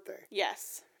daughter's birthday.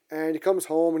 Yes. And he comes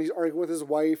home and he's arguing with his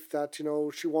wife that,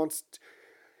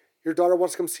 your daughter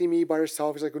wants to come see me by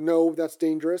herself. He's like, no, that's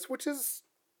dangerous, which is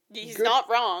He's good. not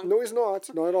wrong. No, he's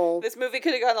not. Not at all. This movie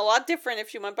could have gone a lot different if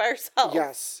she went by herself.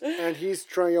 Yes. And he's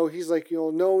trying, he's like,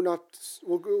 no, not,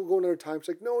 we'll go another time. She's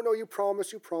like, no, you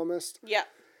promised. Yeah.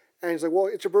 And he's like, well,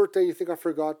 it's your birthday. You think I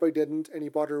forgot, but I didn't. And he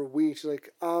bought her a Wii. She's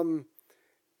like, and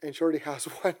she already has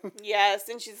one. Yes.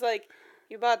 And she's like,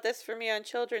 you bought this for me on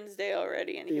Children's Day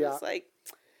already. And he was like,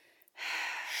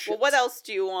 well, what else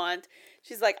do you want?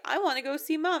 She's like, I want to go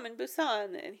see Mom in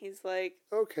Busan. And he's like,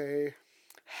 okay.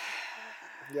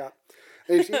 Yeah.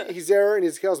 And he's there, and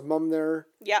he has Mom there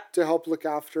to help look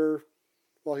after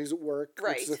while he's at work,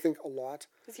 which is, I think, a lot.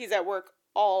 Because he's at work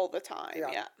all the time,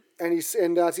 yeah.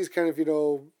 And as he's kind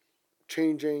of,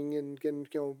 changing and getting,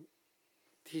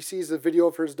 he sees a video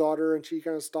of his daughter, and she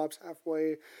kind of stops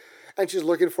halfway, and she's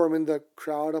looking for him in the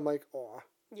crowd. I'm like, aw.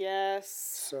 Yes.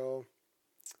 So.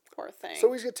 Poor thing.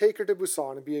 So he's going to take her to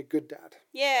Busan and be a good dad.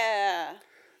 Yeah.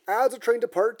 As the train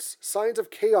departs, signs of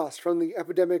chaos from the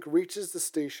epidemic reaches the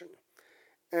station,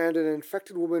 and an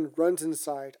infected woman runs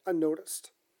inside,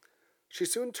 unnoticed. She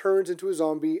soon turns into a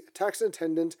zombie, attacks an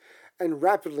attendant, and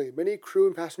rapidly, many crew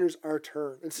and passengers are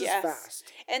turned. This is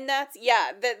fast. And that's,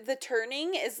 the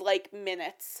turning is like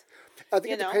minutes. I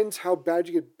think it depends how bad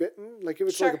you get bitten. Like if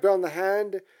it's like a bit on the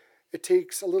hand, it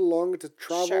takes a little longer to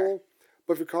travel. Sure.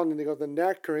 But if you're caught in the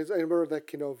neck or anywhere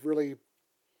that really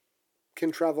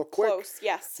can travel quick, close,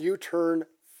 yes, you turn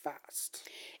fast.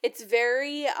 It's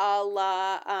very a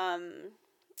la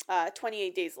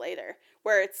 28 Days Later,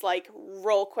 where it's like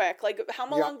real quick. Like how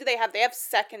long do they have? They have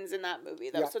seconds in that movie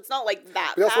though, so it's not like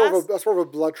that. But fast. That's more of a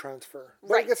blood transfer.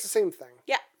 But right, it's the same thing.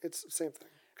 Yeah, it's the same thing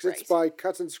because it's by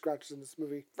cuts and scratches in this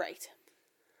movie. Right.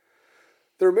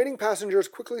 The remaining passengers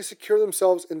quickly secure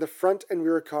themselves in the front and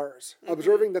rear cars,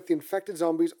 observing that the infected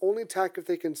zombies only attack if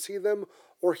they can see them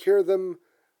or hear them,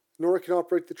 nor can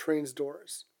operate the train's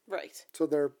doors. Right. So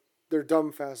they're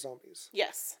dumb, fast zombies.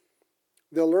 Yes.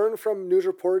 They'll learn from news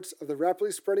reports of the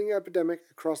rapidly spreading epidemic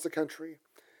across the country.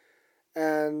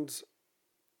 And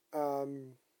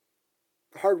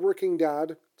hardworking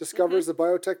dad discovers the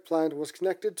biotech plant was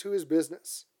connected to his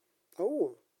business.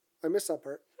 Oh, I missed that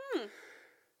part.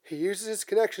 He uses his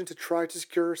connection to try to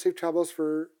secure safe travels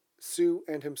for Sue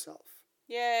and himself.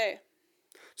 Yay.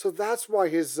 So that's why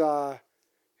his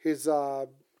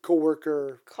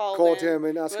co-worker called him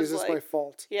and asked, is this my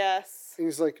fault? Yes. And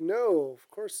he's like, no, of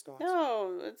course not.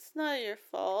 No, it's not your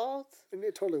fault. And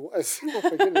it totally was. Oh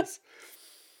my goodness.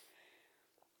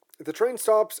 The train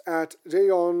stops at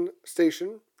Daejeon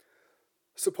Station,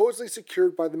 supposedly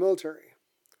secured by the military.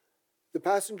 The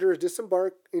passengers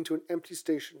disembark into an empty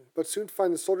station, but soon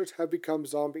find the soldiers have become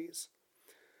zombies.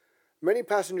 Many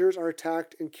passengers are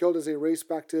attacked and killed as they race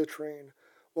back to the train,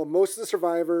 while most of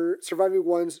the surviving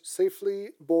ones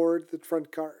safely board the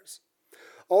front cars.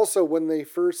 Also, when they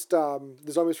first, the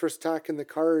zombies first attack in the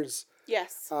cars,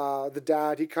 Yes. the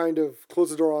dad, he kind of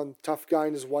closes the door on Tough Guy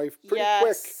and his wife pretty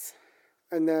quick.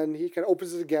 And then he kind of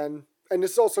opens it again. And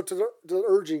this is also to the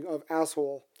urging of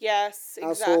Asshole. Yes,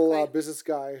 exactly. Asshole business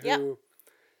guy who,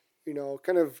 you know,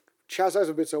 kind of chastises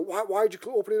him a bit. So, why'd you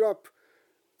open it up?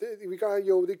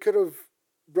 They could have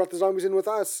brought the zombies in with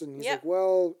us. And he's like,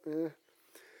 well,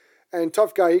 And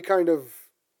Tough Guy, he kind of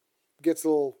gets a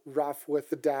little rough with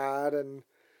the dad and,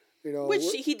 you know.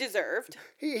 Which he deserved.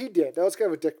 He did. That was kind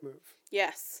of a dick move.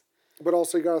 Yes. But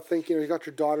also you got to think, you know, you got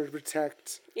your daughter to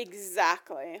protect.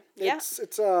 Exactly.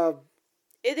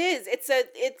 It is.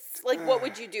 It's like, what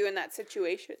would you do in that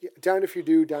situation? Yeah, down if you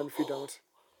do, down if you don't.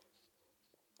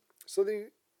 So they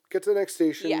get to the next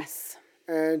station. Yes.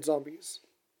 And zombies.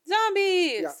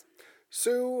 Zombies! Yeah.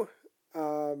 Sue,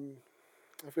 I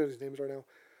forget his names right now.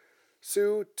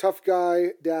 Sue, Tough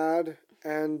Guy, Dad,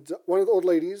 and one of the old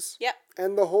ladies. Yep.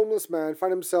 And the homeless man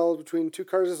find themselves between two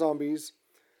cars of zombies.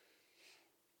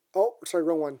 Oh, sorry,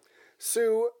 wrong one.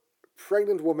 Sue,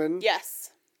 pregnant woman.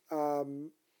 Yes.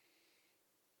 One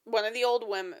of the older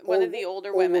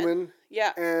women.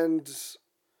 Yeah. And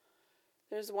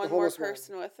there's one more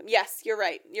person with him. Yes, you're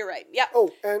right. Yeah.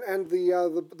 Oh, and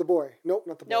the boy. Nope,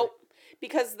 not the boy. Nope.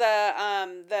 Because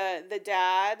the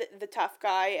dad, the tough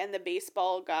guy, and the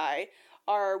baseball guy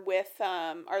are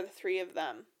the three of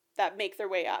them that make their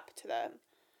way up to the.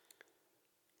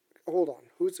 Hold on.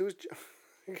 Who's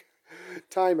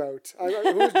time out.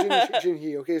 Who's Jin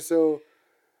Hee? Okay, so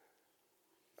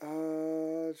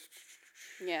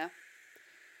yeah.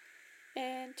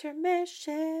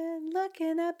 Intermission,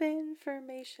 looking up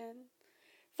information.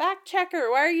 Fact checker,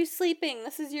 why are you sleeping?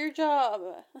 This is your job.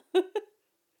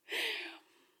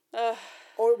 Oh,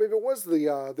 maybe it was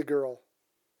the girl.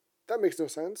 That makes no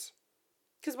sense.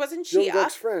 Because wasn't she Young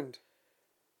Doug's friend.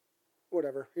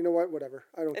 Whatever. You know what? Whatever.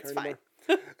 I don't care anymore.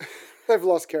 I've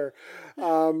lost care.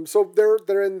 So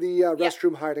they're in the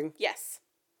restroom hiding. Yes.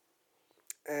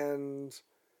 And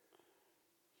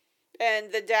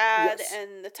the dad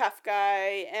and the tough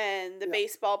guy and the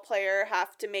baseball player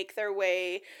have to make their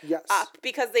way up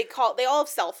because they all have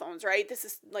cell phones, right? This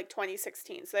is like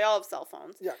 2016, so they all have cell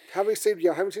phones. Yeah, having saved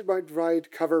my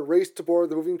ride, cover, race to board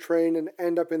the moving train and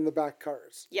end up in the back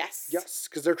cars. Yes. Yes,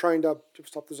 because they're trying to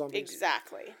stop the zombies.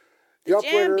 Exactly. The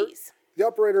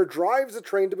operator drives the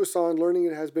train to Busan, learning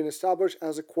it has been established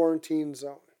as a quarantine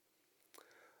zone.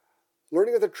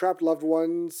 Learning of the trapped loved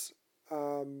ones,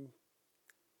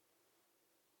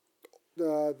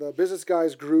 the business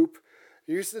guys group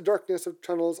uses the darkness of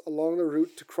tunnels along the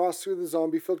route to cross through the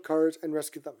zombie-filled cars and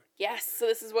rescue them. Yes, so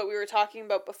this is what we were talking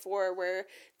about before, where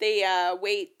they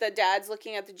wait. The dad's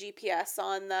looking at the GPS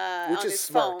on his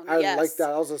phone. I like that.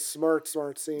 That was a smart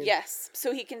scene. Yes,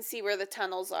 so he can see where the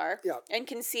tunnels are. Yeah, and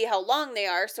can see how long they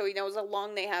are, so he knows how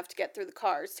long they have to get through the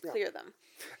cars to clear them.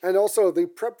 And also, they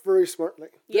prep very smartly.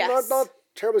 They're not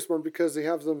terribly smart because they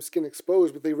have them skin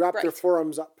exposed, but they wrap their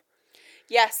forearms up.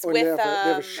 Yes, they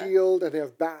have a shield and they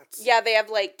have bats. Yeah, they have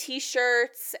like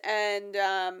T-shirts and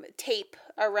tape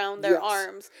around their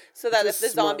arms so that if the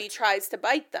zombie tries to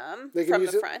bite them from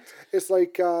the front. It's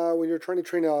like when you're trying to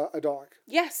train a dog.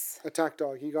 Yes. Attack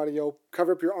dog. You got to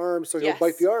cover up your arm so he'll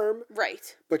bite the arm.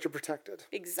 Right. But you're protected.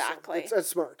 Exactly. So that's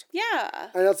smart. Yeah.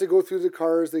 And as they go through the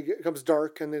cars, it becomes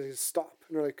dark and then they stop.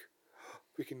 And they're like,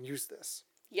 we can use this.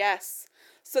 Yes.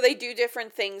 So they do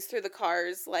different things through the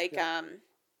cars like...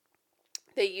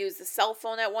 They use the cell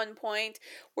phone at one point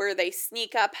where they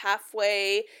sneak up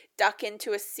halfway, duck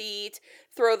into a seat,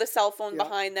 throw the cell phone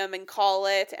behind them and call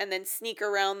it, and then sneak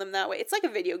around them that way. It's like a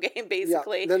video game,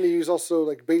 basically. Yeah. Then they use also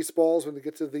like baseballs when they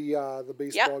get to the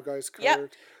baseball guys card.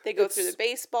 Yep. They go through the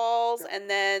baseballs, and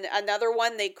then another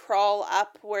one they crawl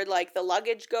up where like the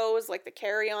luggage goes, like the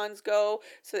carry-ons go,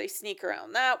 so they sneak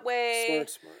around that way.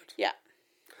 Smart. Yeah.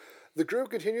 The group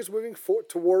continues moving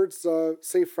towards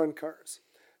safe front cars.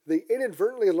 They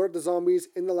inadvertently alert the zombies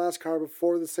in the last car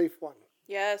before the safe one.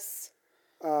 Yes.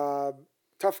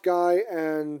 Tough Guy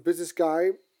and business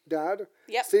guy, Dad,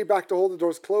 stay back to hold the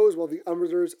doors closed while the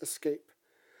others escape.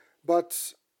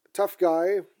 But Tough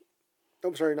Guy,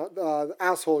 the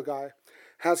asshole guy,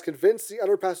 has convinced the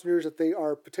other passengers that they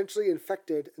are potentially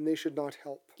infected and they should not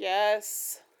help.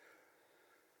 Yes.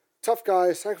 Tough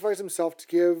Guy sacrificed himself to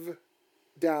give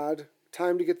Dad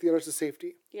time to get the others to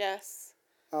safety. Yes.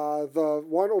 The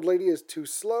one old lady is too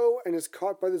slow and is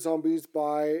caught by the zombies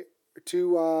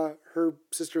to her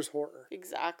sister's horror.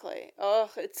 Exactly. Oh,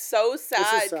 it's so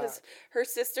sad because her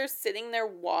sister's sitting there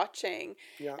watching,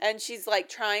 and she's like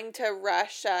trying to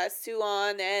rush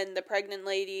Suan and the pregnant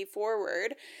lady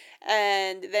forward,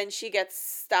 and then she gets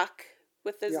stuck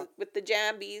with the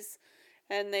jambies,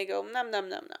 And they go, nom, nom,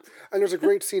 nom, nom. And there's a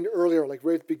great scene earlier, like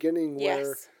right at the beginning,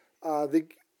 Yes.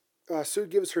 where Sue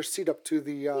gives her seat up to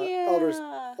the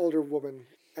Yeah. older woman.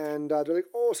 And they're like,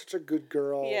 oh, such a good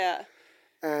girl. Yeah.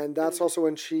 And that's also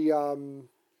when she,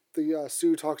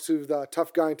 Sue talks to the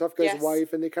tough guy's Yes.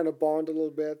 wife, and they kind of bond a little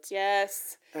bit.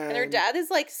 Yes. And her dad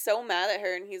is like so mad at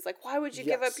her, and he's like, why would you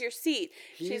give Yes. up your seat?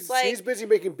 He's like, busy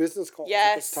making business calls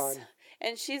at this yes. time.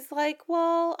 And she's like,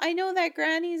 well, I know that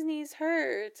Granny's knees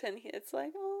hurt. And it's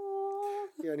like, oh.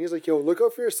 Yeah, and he's like, yo, look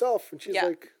out for yourself. And she's Yeah.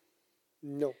 like,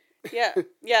 no. Yeah.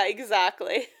 Yeah,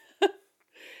 exactly.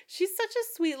 She's such a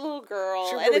sweet little girl.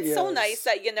 She And really it's so is. nice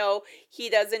that, he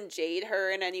doesn't jade her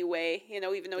in any way,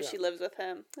 even though Yeah. she lives with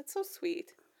him. It's so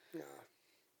sweet. Yeah.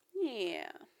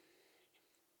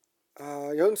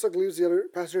 Yeah. Young Suk leads the other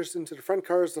passengers into the front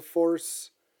cars to force...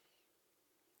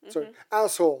 Sorry,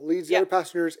 Asshole leads the Yeah. other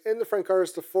passengers in the front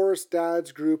cars to force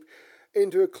Dad's group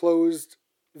into a closed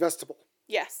vestibule,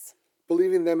 Yes.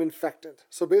 believing them infected.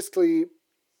 So basically,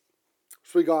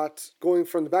 we got, going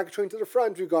from the back of the train to the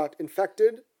front, we got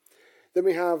infected. Then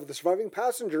we have the surviving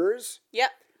passengers.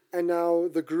 Yep. And now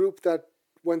the group that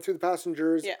went through the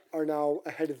passengers Yeah. are now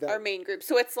ahead of them. Our main group.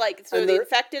 So it's like, And the they're-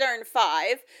 infected are in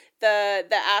 5. The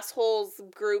assholes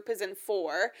group is in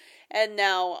 4. And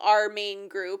now our main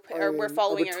group, we're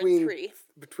following are in 3.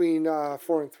 Between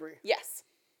 4 and 3. Yes.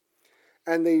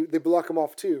 And they block them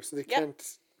off too, so they Yep.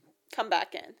 can't... Come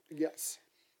back in. Yes.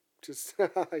 Just,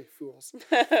 you fools.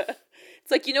 It's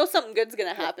like, something good's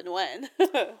going to happen when.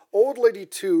 Old Lady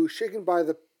 2, shaken by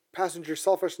the passenger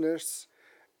selfishness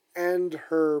and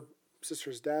her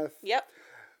sister's death, Yep.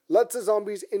 lets the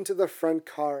zombies into the front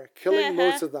car, killing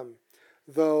most of them.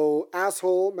 Though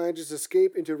Asshole manages to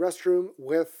escape into a restroom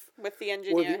with With the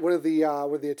engineer. one of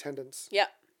the attendants. Yep.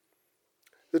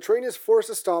 The train is forced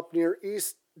to stop near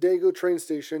East Dago train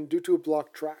station due to a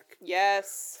blocked track,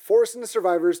 Yes. forcing the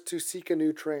survivors to seek a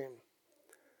new train.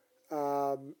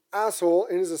 Asshole,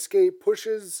 in his escape,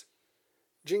 pushes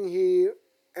Jinghee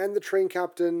and the train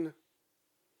captain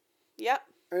Yep.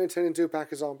 and attendant to a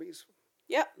pack of zombies.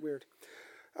 Yep. Weird.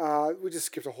 We just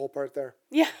skipped a whole part there.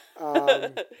 Yeah.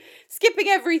 Skipping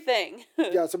everything.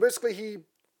 Yeah, so basically he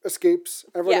escapes.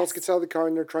 Everyone else Yes. gets out of the car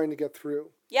and they're trying to get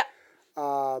through. Yep.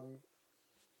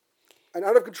 An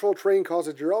out-of-control train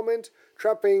causes a derailment,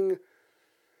 trapping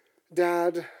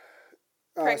Dad,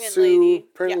 Pregnant Sue, lady.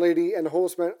 pregnant Yeah. lady, and the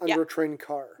homeless man under Yeah. a train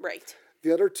car. Right.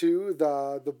 The other two,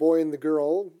 the boy and the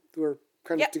girl, who are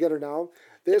kind of Yep. together now,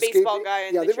 they The escape. baseball guy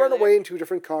and yeah, the they run cheerleader. away into a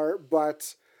different car,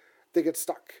 but they get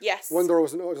stuck. Yes. One door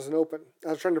doesn't open.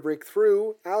 As trying to break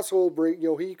through, Asshole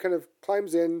he kind of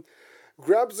climbs in,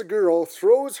 grabs the girl,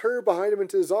 throws her behind him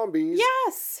into the zombies,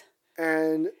 Yes.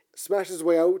 and smashes his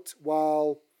way out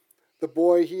while the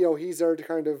boy, he's there to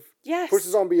kind of Yes. push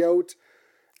the zombie out.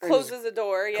 and Closes the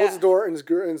door. Yeah. Closes the door, and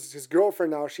his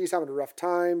girlfriend now, she's having a rough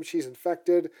time. She's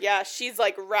infected. Yeah. She's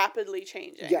like rapidly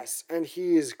changing. Yes, and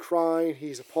he is crying,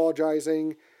 he's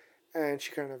apologizing, and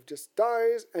she kind of just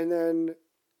dies, and then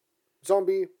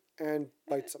zombie and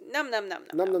bites him. Num num num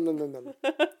num. Num num num num num.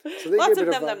 So they Lots get a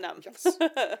of bit num a- num num. Yes.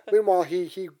 Meanwhile,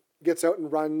 he gets out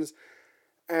and runs,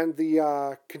 and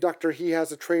the conductor, he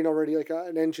has a train already, like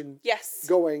an engine Yes.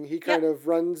 going. He kind of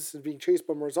runs and being chased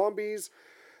by more zombies.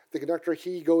 The conductor,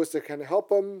 he goes to kind of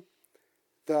help him.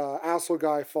 The asshole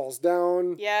guy falls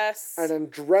down. Yes. And then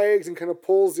drags and kind of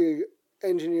pulls the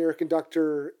engineer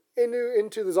conductor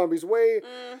into the zombie's way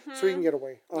so he can get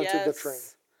away onto the train.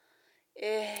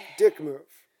 Dick move.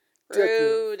 Dick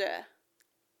move. Rude.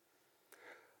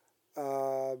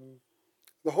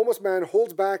 The homeless man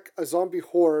holds back a zombie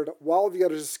horde while the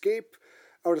others escape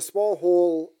out a small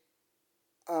hole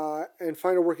and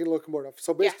find a working locomotive.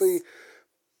 So basically, Yes.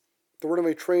 the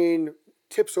runaway train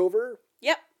tips over.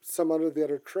 Yep. Some under the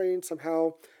other train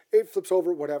somehow. It flips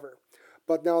over, whatever.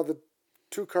 But now the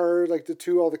two cars,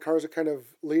 all the cars are kind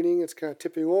of leaning. It's kind of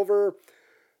tipping over.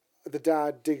 The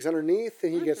dad digs underneath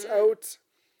and he gets out.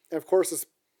 And of course, this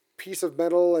piece of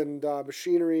metal and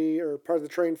machinery or part of the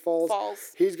train falls.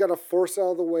 He's got to force it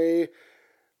out of the way.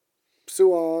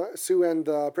 Sue and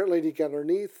the pregnant lady get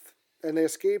underneath and they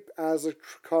escape as the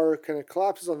car kind of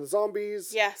collapses on the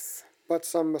zombies. Yes. But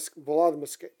a lot of them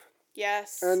escape.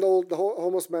 Yes. And the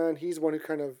homeless man, he's the one who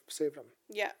kind of saved him.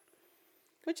 Yeah.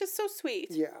 Which is so sweet.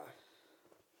 Yeah.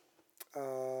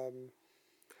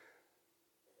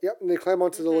 Yep, and they climb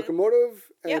onto the locomotive,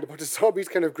 and a bunch of zombies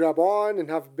kind of grab on and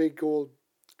have a big old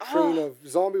train of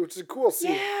zombie, which is a cool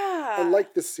scene. Yeah. I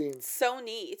like this scene. So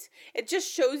neat. It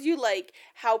just shows you like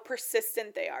how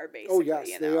persistent they are, basically. Oh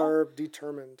yes, they are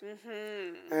determined.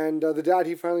 Mm-hmm. And the dad,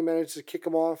 he finally managed to kick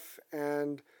them off,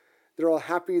 and they're all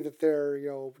happy that they're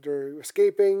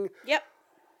escaping. Yep.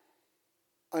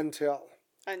 until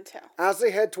Until. as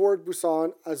they head toward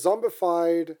Busan, a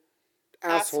zombified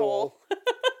asshole.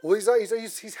 Well,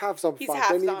 he's half zombified. He's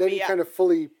half then he zombie, yeah. kind of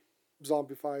fully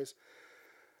zombifies.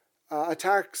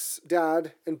 Attacks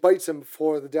Dad and bites him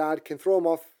before the dad can throw him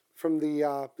off from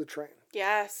the train.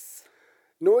 Yes.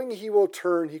 Knowing he will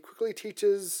turn, he quickly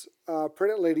teaches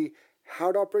pregnant lady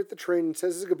how to operate the train and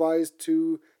says his goodbyes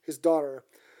to his daughter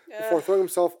before throwing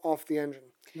himself off the engine.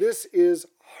 This is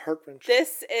heart-wrenching.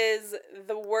 This is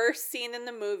the worst scene in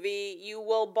the movie. You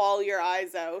will bawl your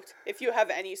eyes out if you have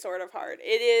any sort of heart.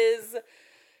 It is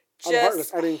I'm just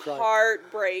heartless. I didn't cry.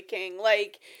 heartbreaking.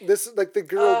 Like, This, like, the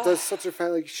girl does such a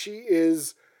fan. Like, she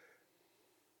is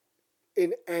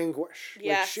in anguish. Like,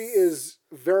 Yes. she is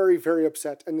very, very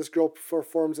upset, and this girl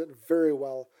performs it very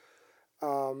well.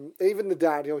 Even the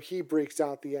dad, he breaks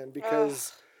down at the end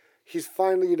because he's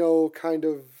finally, kind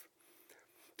of.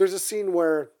 There's a scene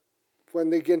where, when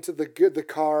they get into the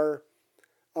car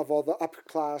of all the upper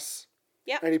class,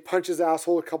 yeah. and he punches the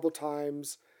asshole a couple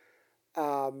times,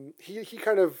 he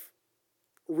kind of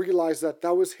realized that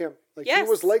was him. Like, he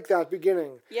was Yes. like that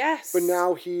beginning. Yes. But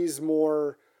now he's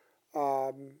more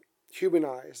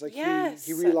humanized. Like, Yes.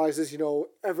 he realizes,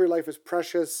 every life is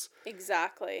precious,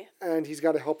 Exactly. and he's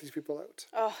got to help these people out.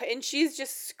 Oh, and she's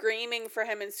just screaming for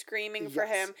him and screaming for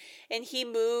Yes. him. And he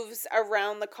moves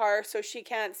around the car so she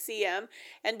can't see him.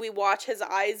 And we watch his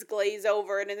eyes glaze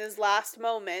over. And in his last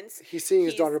moments, He's seeing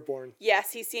his he's- daughter born.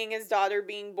 yes, he's seeing his daughter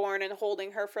being born and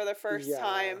holding her for the first Yeah.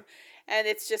 time. And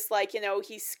it's just like,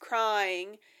 he's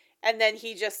crying. And then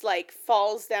he just like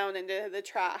falls down into the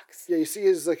tracks. Yeah, you see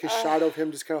his shadow of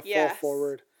him just kind of yes. fall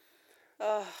forward.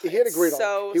 Oh, He had a it's great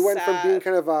so arc. He went from being sad.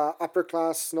 kind of a upper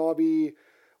class snobby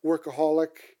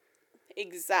workaholic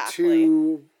Exactly.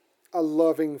 to a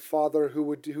loving father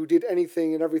who did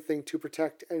anything and everything to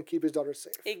protect and keep his daughter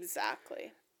safe.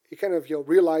 Exactly. He kind of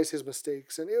realized his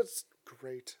mistakes, and it's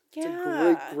great. It's a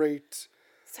Yeah. great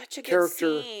Such a character.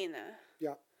 good scene.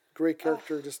 great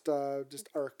character. Just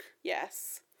arc.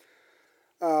 Yes.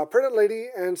 Pregnant lady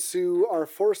and Sue are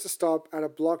forced to stop at a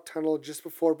blocked tunnel just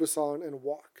before Busan and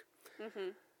walk. Mm-hmm.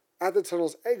 At the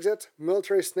tunnel's exit,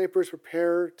 military snipers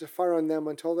prepare to fire on them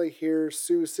until they hear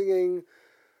Sue singing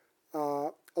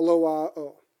Aloha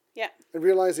O Yeah. and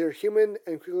realize they're human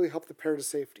and quickly help the pair to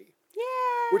safety. Yeah.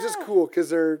 Which is cool because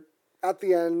they're at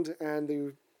the end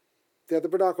and they have the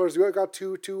binoculars. We got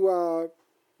two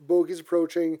bogies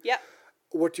approaching. Yep.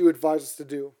 What do you advise us to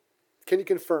do? Can you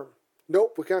confirm?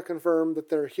 Nope, we can't confirm that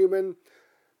they're human.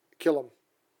 Kill them.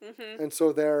 Mm-hmm. And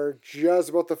so they're just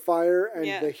about to fire, and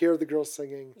Yeah. they hear the girl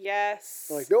singing. Yes.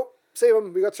 They're like, nope, save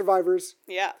them. We got survivors.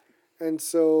 Yeah. And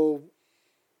so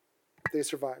they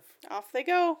survive. Off they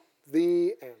go.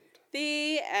 The end.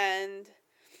 The end.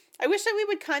 I wish that we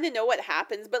would kind of know what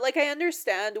happens, but I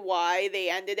understand why they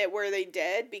ended it where they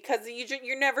did, because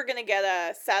you're never going to get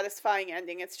a satisfying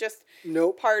ending. It's just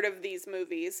Nope. part of these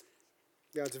movies.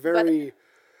 Yeah, it's very,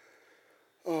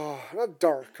 not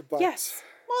dark, but... Yes.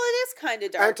 Well, it is kind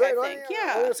of dark, I think. I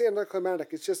Yeah. wouldn't say anticlimactic.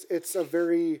 It's a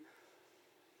very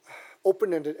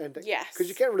open-ended ending. Yes. Because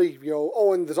you can't really,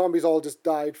 and the zombies all just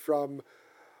died from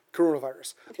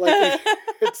coronavirus. Like,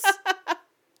 it's...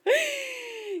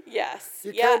 Yes.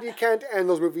 You yeah. can't end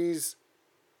those movies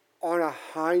on a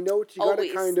high note. You got to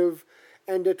Always. kind of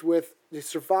end it with they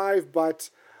survive, but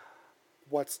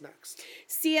what's next?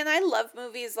 See, and I love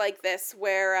movies like this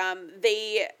where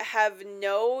they have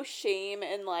no shame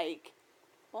in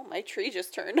well, my tree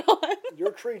just turned on.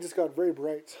 Your tree just got very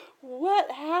bright.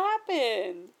 What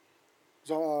happened? Is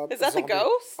that the Zombie.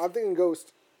 ghost? I'm thinking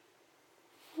ghost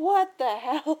What the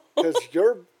hell? because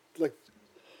you're like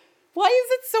Why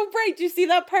is it so bright? Do you see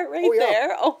that part right Oh, yeah.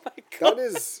 there? Oh my god. that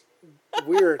is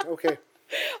weird. Okay,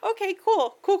 Okay,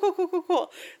 cool.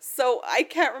 Cool. So I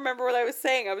can't remember what I was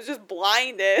saying. I was just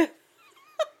blinded.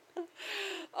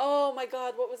 Oh my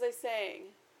god, what was I saying?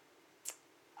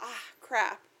 Ah,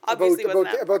 crap. Obviously wasn't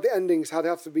that. about the endings, how they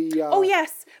have to be. Oh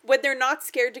yes, when they're not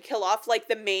scared to kill off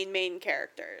the main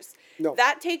characters. No.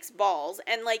 That takes balls,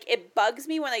 and it bugs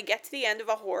me when I get to the end of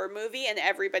a horror movie and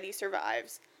everybody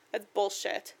survives. That's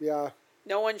bullshit. Yeah,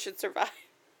 No one should survive.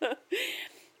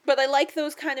 But I like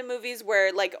those kind of movies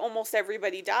where almost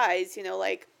everybody dies,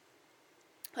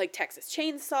 like Texas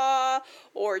Chainsaw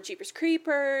or Jeepers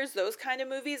Creepers, those kind of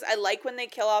movies. I like when they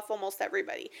kill off almost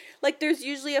everybody. There's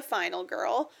usually a final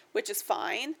girl, which is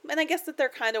fine. And I guess that there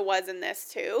kind of was in this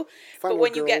too. Final but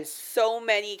when you get girls. so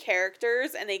many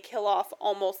characters and they kill off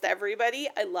almost everybody,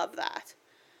 I love that.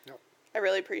 Yep. I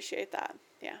really appreciate that.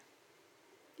 Yeah.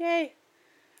 Yay.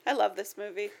 I love this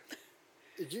movie.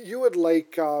 you would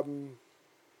like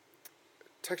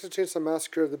Texas Chainsaw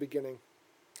Massacre at the beginning.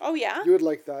 Oh, yeah? You would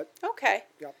like that. Okay.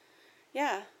 Yep.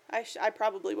 Yeah, I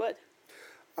probably would.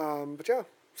 But yeah.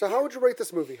 So how would you rate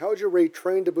this movie? How would you rate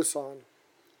Train to Busan?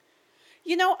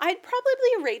 You know, I'd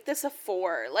probably rate this a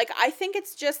 4. Like, I think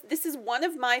this is one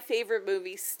of my favorite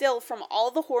movies still from all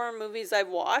the horror movies I've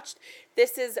watched.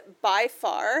 This is by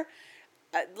far,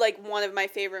 like, one of my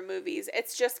favorite movies.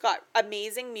 It's just got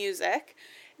amazing music.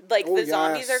 Like, the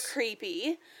zombies are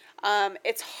creepy.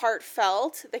 It's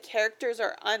heartfelt. The characters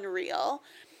are unreal.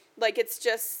 Like, it's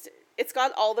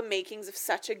got all the makings of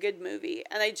such a good movie.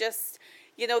 And I just,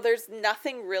 there's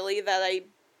nothing really that I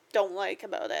don't like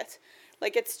about it.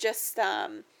 Like, it's just,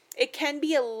 it can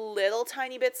be a little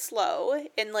tiny bit slow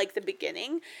in, like, the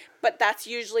beginning, but that's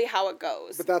usually how it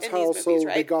goes. But that's in how these also movies,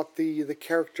 right? they got the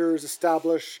characters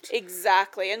established.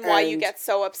 Exactly, and why you And get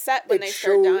so upset when they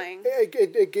start dying.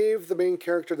 It gave the main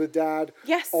character, the dad,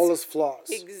 Yes. all his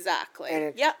flaws. Exactly. And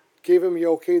it Yep. gave him,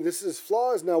 okay, this is his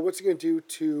flaws. Now what's he going to do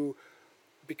to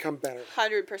become better?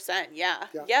 100%, yeah.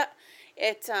 Yeah.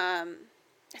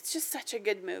 It's just such a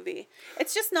good movie.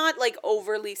 It's just not, like,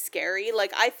 overly scary.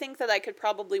 Like, I think that I could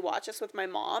probably watch this with my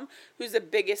mom, who's the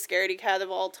biggest scaredy cat of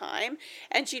all time,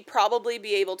 and she'd probably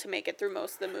be able to make it through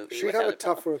most of the movie. She'd have a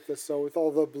tough one with this, though, with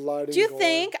all the blood and Do you gore.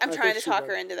 think? I'm I trying think to talk she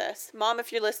her would. into this. Mom,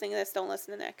 if you're listening to this, don't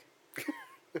listen to Nick.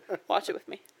 Watch it with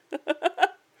me.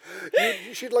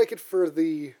 She'd like it for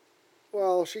the...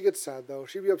 Well, she gets sad, though.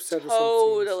 She'd be upset with some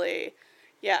scenes. Totally.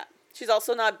 Yeah. She's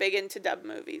also not big into dub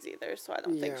movies either, so I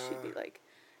don't think she'd Yeah. be, like,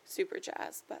 super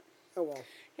jazzed, but Oh, well.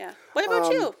 yeah. What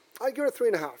about you? I'd give it a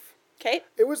 3.5. Okay.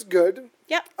 It was good.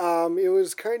 Yep. It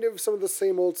was kind of some of the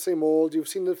same old. You've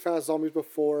seen the Fast Zombies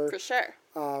before. For sure.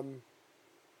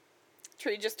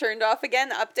 Tree just turned off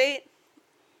again. Update.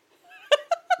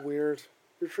 Weird.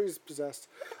 Your tree's possessed.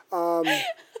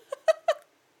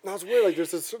 That's weird. Like,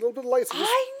 there's this little bit of lights. That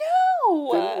just I didn't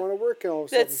know. want to work all of a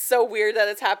sudden. That's so weird that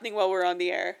it's happening while we're on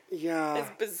the air. Yeah.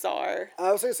 It's bizarre.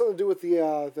 I would say something to do with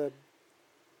the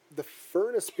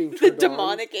furnace being The turned on.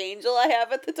 demonic angel I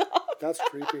have at the top. That's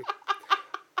creepy.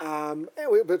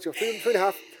 Anyway, but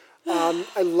 3.5.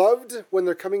 I loved when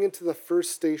they're coming into the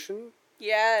first station,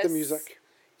 Yes. the music.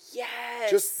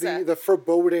 Yes. Just the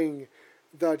foreboding,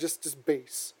 just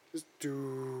bass. Just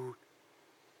do.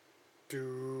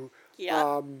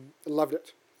 Yeah. Loved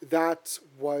it. That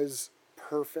was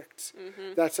perfect.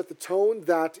 Mm-hmm. That set the tone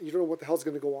that you don't know what the hell's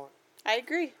going to go on. I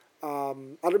agree.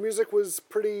 Other music was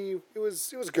pretty. It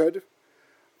was good.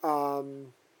 I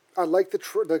like the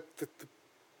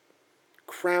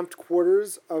cramped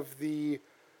quarters of the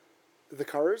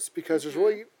cars because there's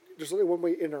only one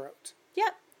way in or out,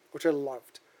 Yep. which I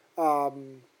loved.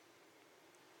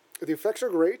 The effects are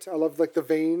great. I loved like the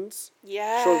veins.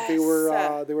 Yes. Showed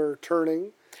they were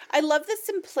turning. I love the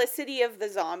simplicity of the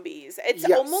zombies. It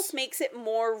Yes. almost makes it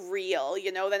more real,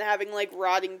 than having like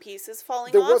rotting pieces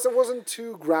falling There off. wasn't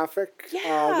too graphic. They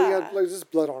Yeah. had like just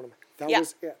blood on them. That Yeah.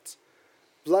 was it.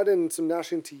 Blood and some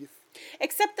gnashing teeth.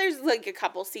 Except there's like a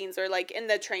couple scenes where like in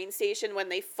the train station when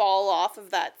they fall off of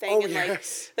that thing Oh, and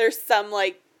yes. like there's some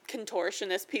like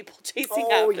contortionist people chasing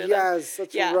Oh after them. yes,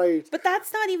 that's Yeah. right. But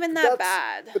that's not even that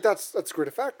bad. But that's great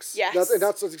effects. Yes.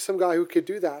 That's like some guy who could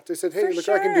do that. They said, "Hey, For look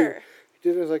what I can do." sure. He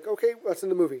did it. I was like, "Okay, that's in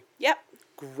the movie." Yep.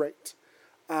 Great.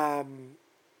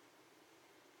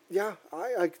 Yeah,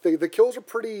 I like the kills are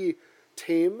pretty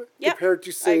tame Yep, compared to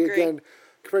I say agree. again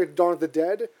compared to Dawn of the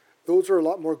Dead. Those are a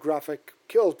lot more graphic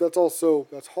kills. But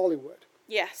that's Hollywood.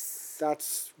 Yes.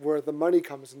 That's where the money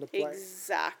comes into play.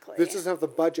 Exactly. This doesn't have the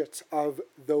budget of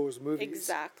those movies.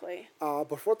 Exactly. But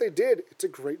for what they did, it's a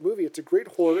great movie. It's a great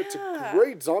horror. It's a Yeah.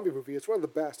 great zombie movie. It's one of the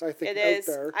best, I think, It out is.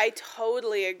 there. I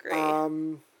totally agree.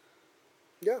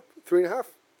 Yeah, 3.5.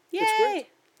 Yay! It's great.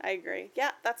 I agree.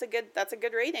 Yeah, that's a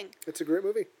good rating. It's a great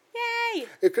movie. Yay!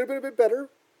 It could have been a bit better,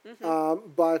 Mm-hmm.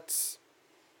 but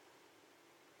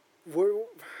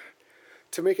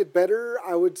to make it better,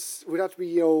 would have to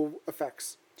be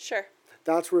effects. Sure.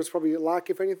 That's where it's probably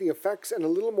lacking, if anything, effects and a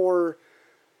little more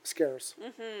scares.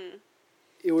 Mm-hmm.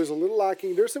 It was a little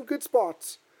lacking. There's some good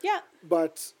spots, Yeah,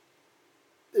 but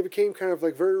it became kind of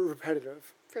like very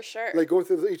repetitive. for sure. Like going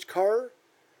through each car,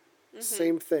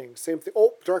 same thing.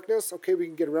 Oh, darkness. Okay, we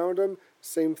can get around them.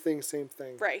 Same thing.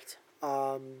 Right.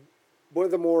 One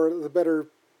of the better,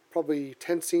 probably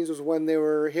tense scenes was when they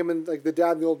were him and like the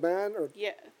dad and the old man, or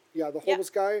Yeah. the homeless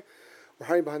guy, were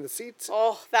hiding behind the seats,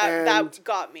 Oh, that And-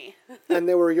 got me. and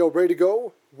they were ready to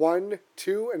go. 1,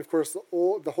 2, and of course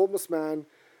the homeless man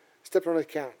stepped on a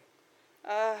can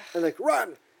and like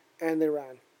run, and they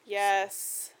ran.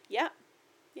 Yes. Yeah.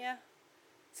 Yeah.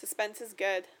 Suspense is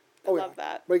good. I Oh, love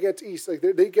yeah. that. But it gets east, like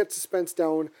they get suspense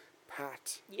down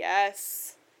pat.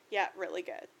 Yes. Yeah, really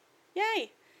good.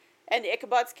 Yay. And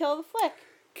Ichabod's Kill the Flick.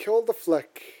 Kill the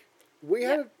Flick.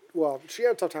 She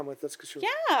had a tough time with this because she was...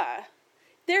 Yeah.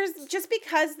 There's just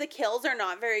because the kills are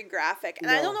not very graphic. And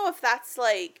I don't know if that's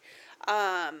like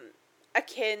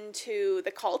akin to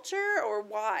the culture or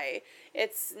why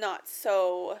it's not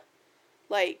so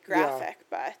like graphic,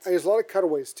 but and there's a lot of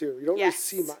cutaways too. You don't really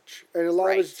see much. And a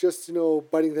lot of it's just,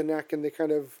 biting the neck, and they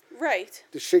kind of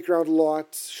they shake around a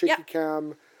lot, shaky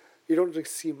cam. You don't really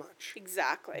see much.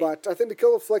 Exactly. But I think the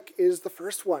Kill the Flick is the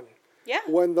first one. Yeah.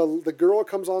 When the girl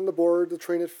comes on the board, the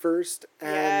train at first,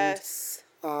 and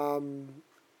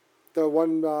the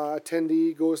one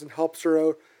attendee goes and helps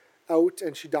her out,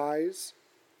 and she dies,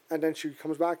 and then she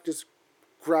comes back, just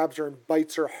grabs her and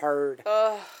bites her hard,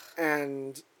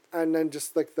 and then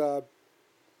just like the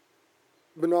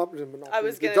monopoly. I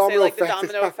was gonna say like the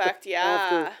domino effect,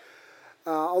 after.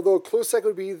 Although a close second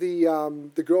would be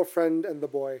the girlfriend and the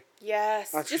boy.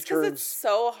 Yes, just because it's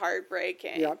so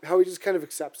heartbreaking. Yeah, how he just kind of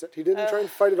accepts it. He didn't try and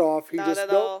fight it off. He just,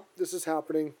 nope, this is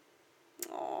happening.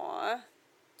 Aww.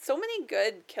 So many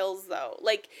good kills, though.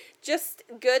 Like, just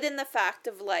good in the fact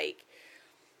of, like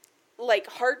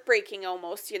heartbreaking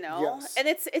almost, Yes. And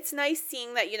it's nice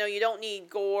seeing that, you don't need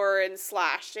gore and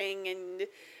slashing and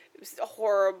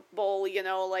horrible,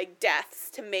 like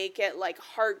deaths to make it like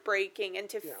heartbreaking and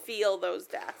to feel those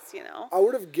deaths, I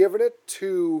would have given it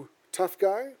to Tough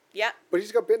Guy. Yeah. But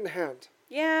he's got bit in the hand.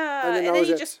 Yeah. And then he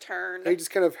just turned. And he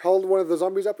just kind of held one of the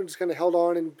zombies up and just kind of held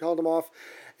on and held him off.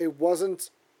 It was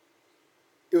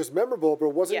memorable, but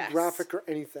it wasn't graphic or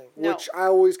anything. No. Which I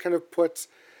always kind of put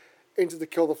into the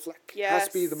Kill the Flick. Yes. It has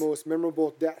to be the most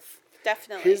memorable death.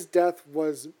 Definitely. His death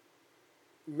was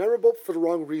memorable for the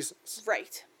wrong reasons.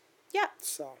 Right. Yeah.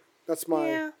 So that's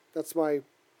my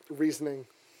reasoning.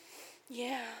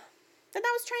 Yeah. And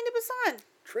that was Train to Busan.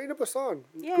 Train to Busan.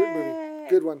 Yay. Good movie.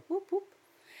 Good one. Whoop, whoop.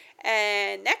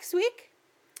 And next week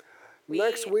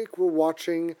we're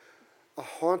watching A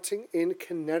Haunting in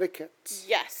Connecticut.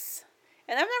 Yes.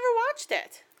 And I've never watched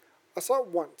it. I saw it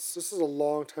once. This is a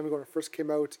long time ago when it first came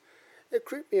out. It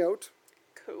creeped me out.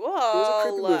 Cool. It was a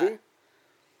creepy movie.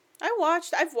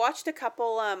 I've watched a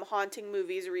couple haunting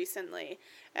movies recently,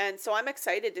 and so I'm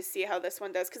excited to see how this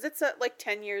one does because it's like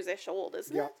 10 years-ish old,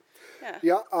 isn't it?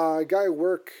 Yeah. A guy at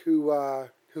work who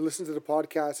listens to the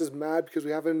podcast is mad because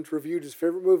we haven't reviewed his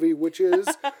favorite movie, which is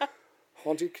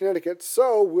Haunting Connecticut.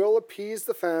 So we'll appease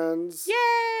the fans. Yay!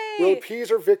 We'll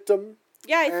appease our victim.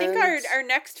 Yeah, I think our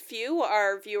next few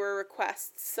are viewer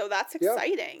requests, so that's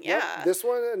exciting. Yeah. This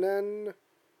one, and then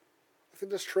I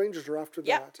think The Strangers are after that.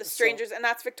 Yeah, The Strangers, and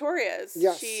that's Victoria's.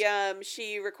 Yes.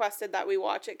 She requested that we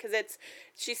watch it because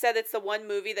she said it's the one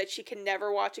movie that she can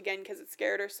never watch again because it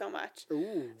scared her so much.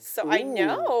 Ooh. So I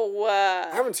know.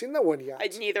 I haven't seen that one yet.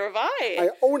 Neither have I. I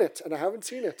own it, and I haven't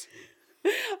seen it.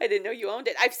 I didn't know you owned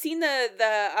it. I've seen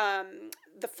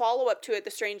the follow-up to it, The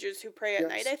Strangers Who Pray at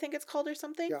Night, I think it's called, or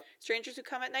something. Yeah. Strangers Who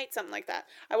Come at Night, something like that.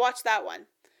 I watched that one.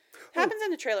 It happens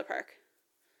in a trailer park.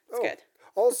 It's good.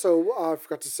 Also, I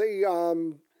forgot to say,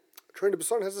 Train to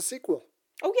Busan has a sequel.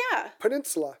 Oh, yeah.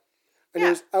 Peninsula. And it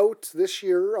was out this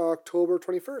year, October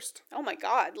 21st. Oh, my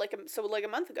God. Like a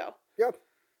month ago. Yeah.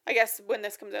 I guess when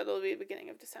this comes out, it'll be the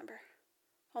beginning of December.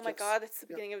 Oh, my God. It's the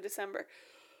beginning of December.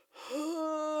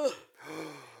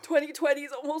 2020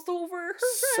 is almost over.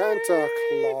 Santa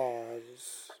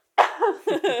Claus.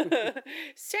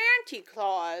 Santa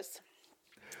Claus.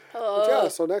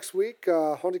 So next week,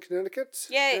 Haunted Connecticut.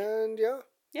 Yay. And yeah.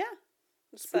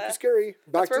 Spooky Scary.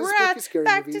 Back to the Spooky Scary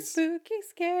Back movies. to Spooky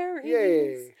Scary.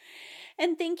 Yay.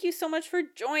 And thank you so much for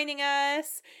joining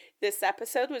us. This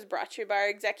episode was brought to you by our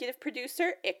executive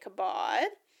producer, Ichabod.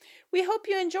 We hope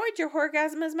you enjoyed your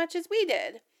Horgasm as much as we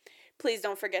did. Please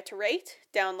don't forget to rate,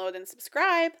 download, and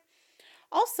subscribe.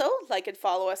 Also, like and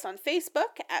follow us on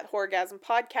Facebook at Horgasm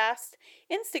Podcast,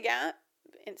 Instagram,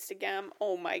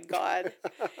 oh my God,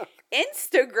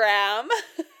 Instagram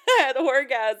at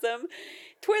Horgasm,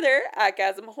 Twitter at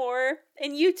Gasm Horror,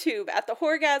 and YouTube at the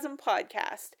Horgasm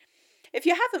Podcast. If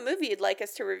you have a movie you'd like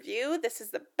us to review, this is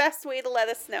the best way to let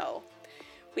us know.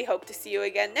 We hope to see you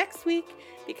again next week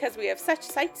because we have such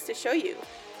sights to show you.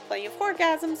 Plenty of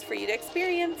Horgasms for you to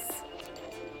experience.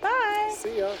 Bye!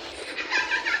 See ya!